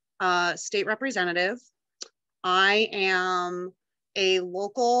state representative. I am a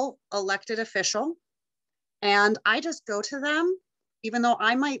local elected official, and I just go to them, even though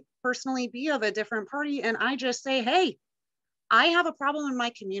I might personally be of a different party, and I just say, hey, I have a problem in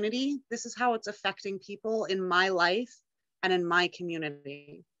my community. This is how it's affecting people in my life and in my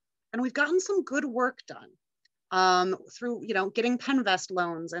community. And we've gotten some good work done through, getting Penvest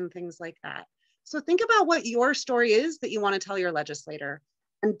loans and things like that. So think about what your story is that you want to tell your legislator,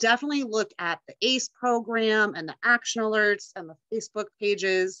 and definitely look at the ACE program and the action alerts and the Facebook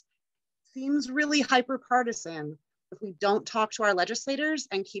pages. Seems really hyper-partisan. If we don't talk to our legislators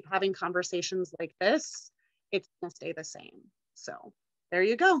and keep having conversations like this, it's gonna stay the same. So there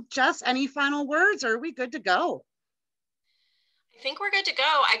you go. Jess, any final words, or are we good to go? I think we're good to go.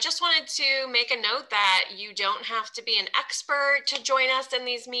 I just wanted to make a note that you don't have to be an expert to join us in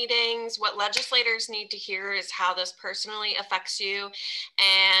these meetings. What legislators need to hear is how this personally affects you,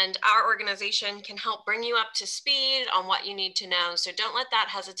 and our organization can help bring you up to speed on what you need to know. So don't let that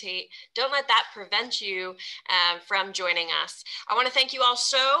hesitate. Don't let that prevent you from joining us. I want to thank you all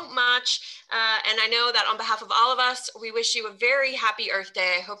so much. And I know that on behalf of all of us, we wish you a very happy Earth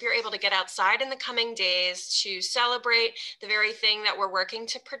Day. I hope you're able to get outside in the coming days to celebrate the very thing that we're working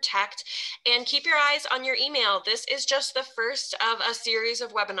to protect, and keep your eyes on your email. This is just the first of a series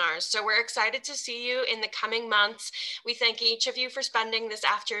of webinars, so we're excited to see you in the coming months. We thank each of you for spending this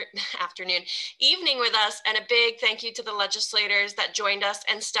evening with us, and a big thank you to the legislators that joined us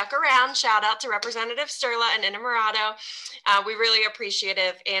and stuck around. Shout out to Representative Sturla and Innamorato. We really appreciate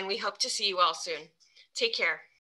it, and we hope to see you all soon. Take care.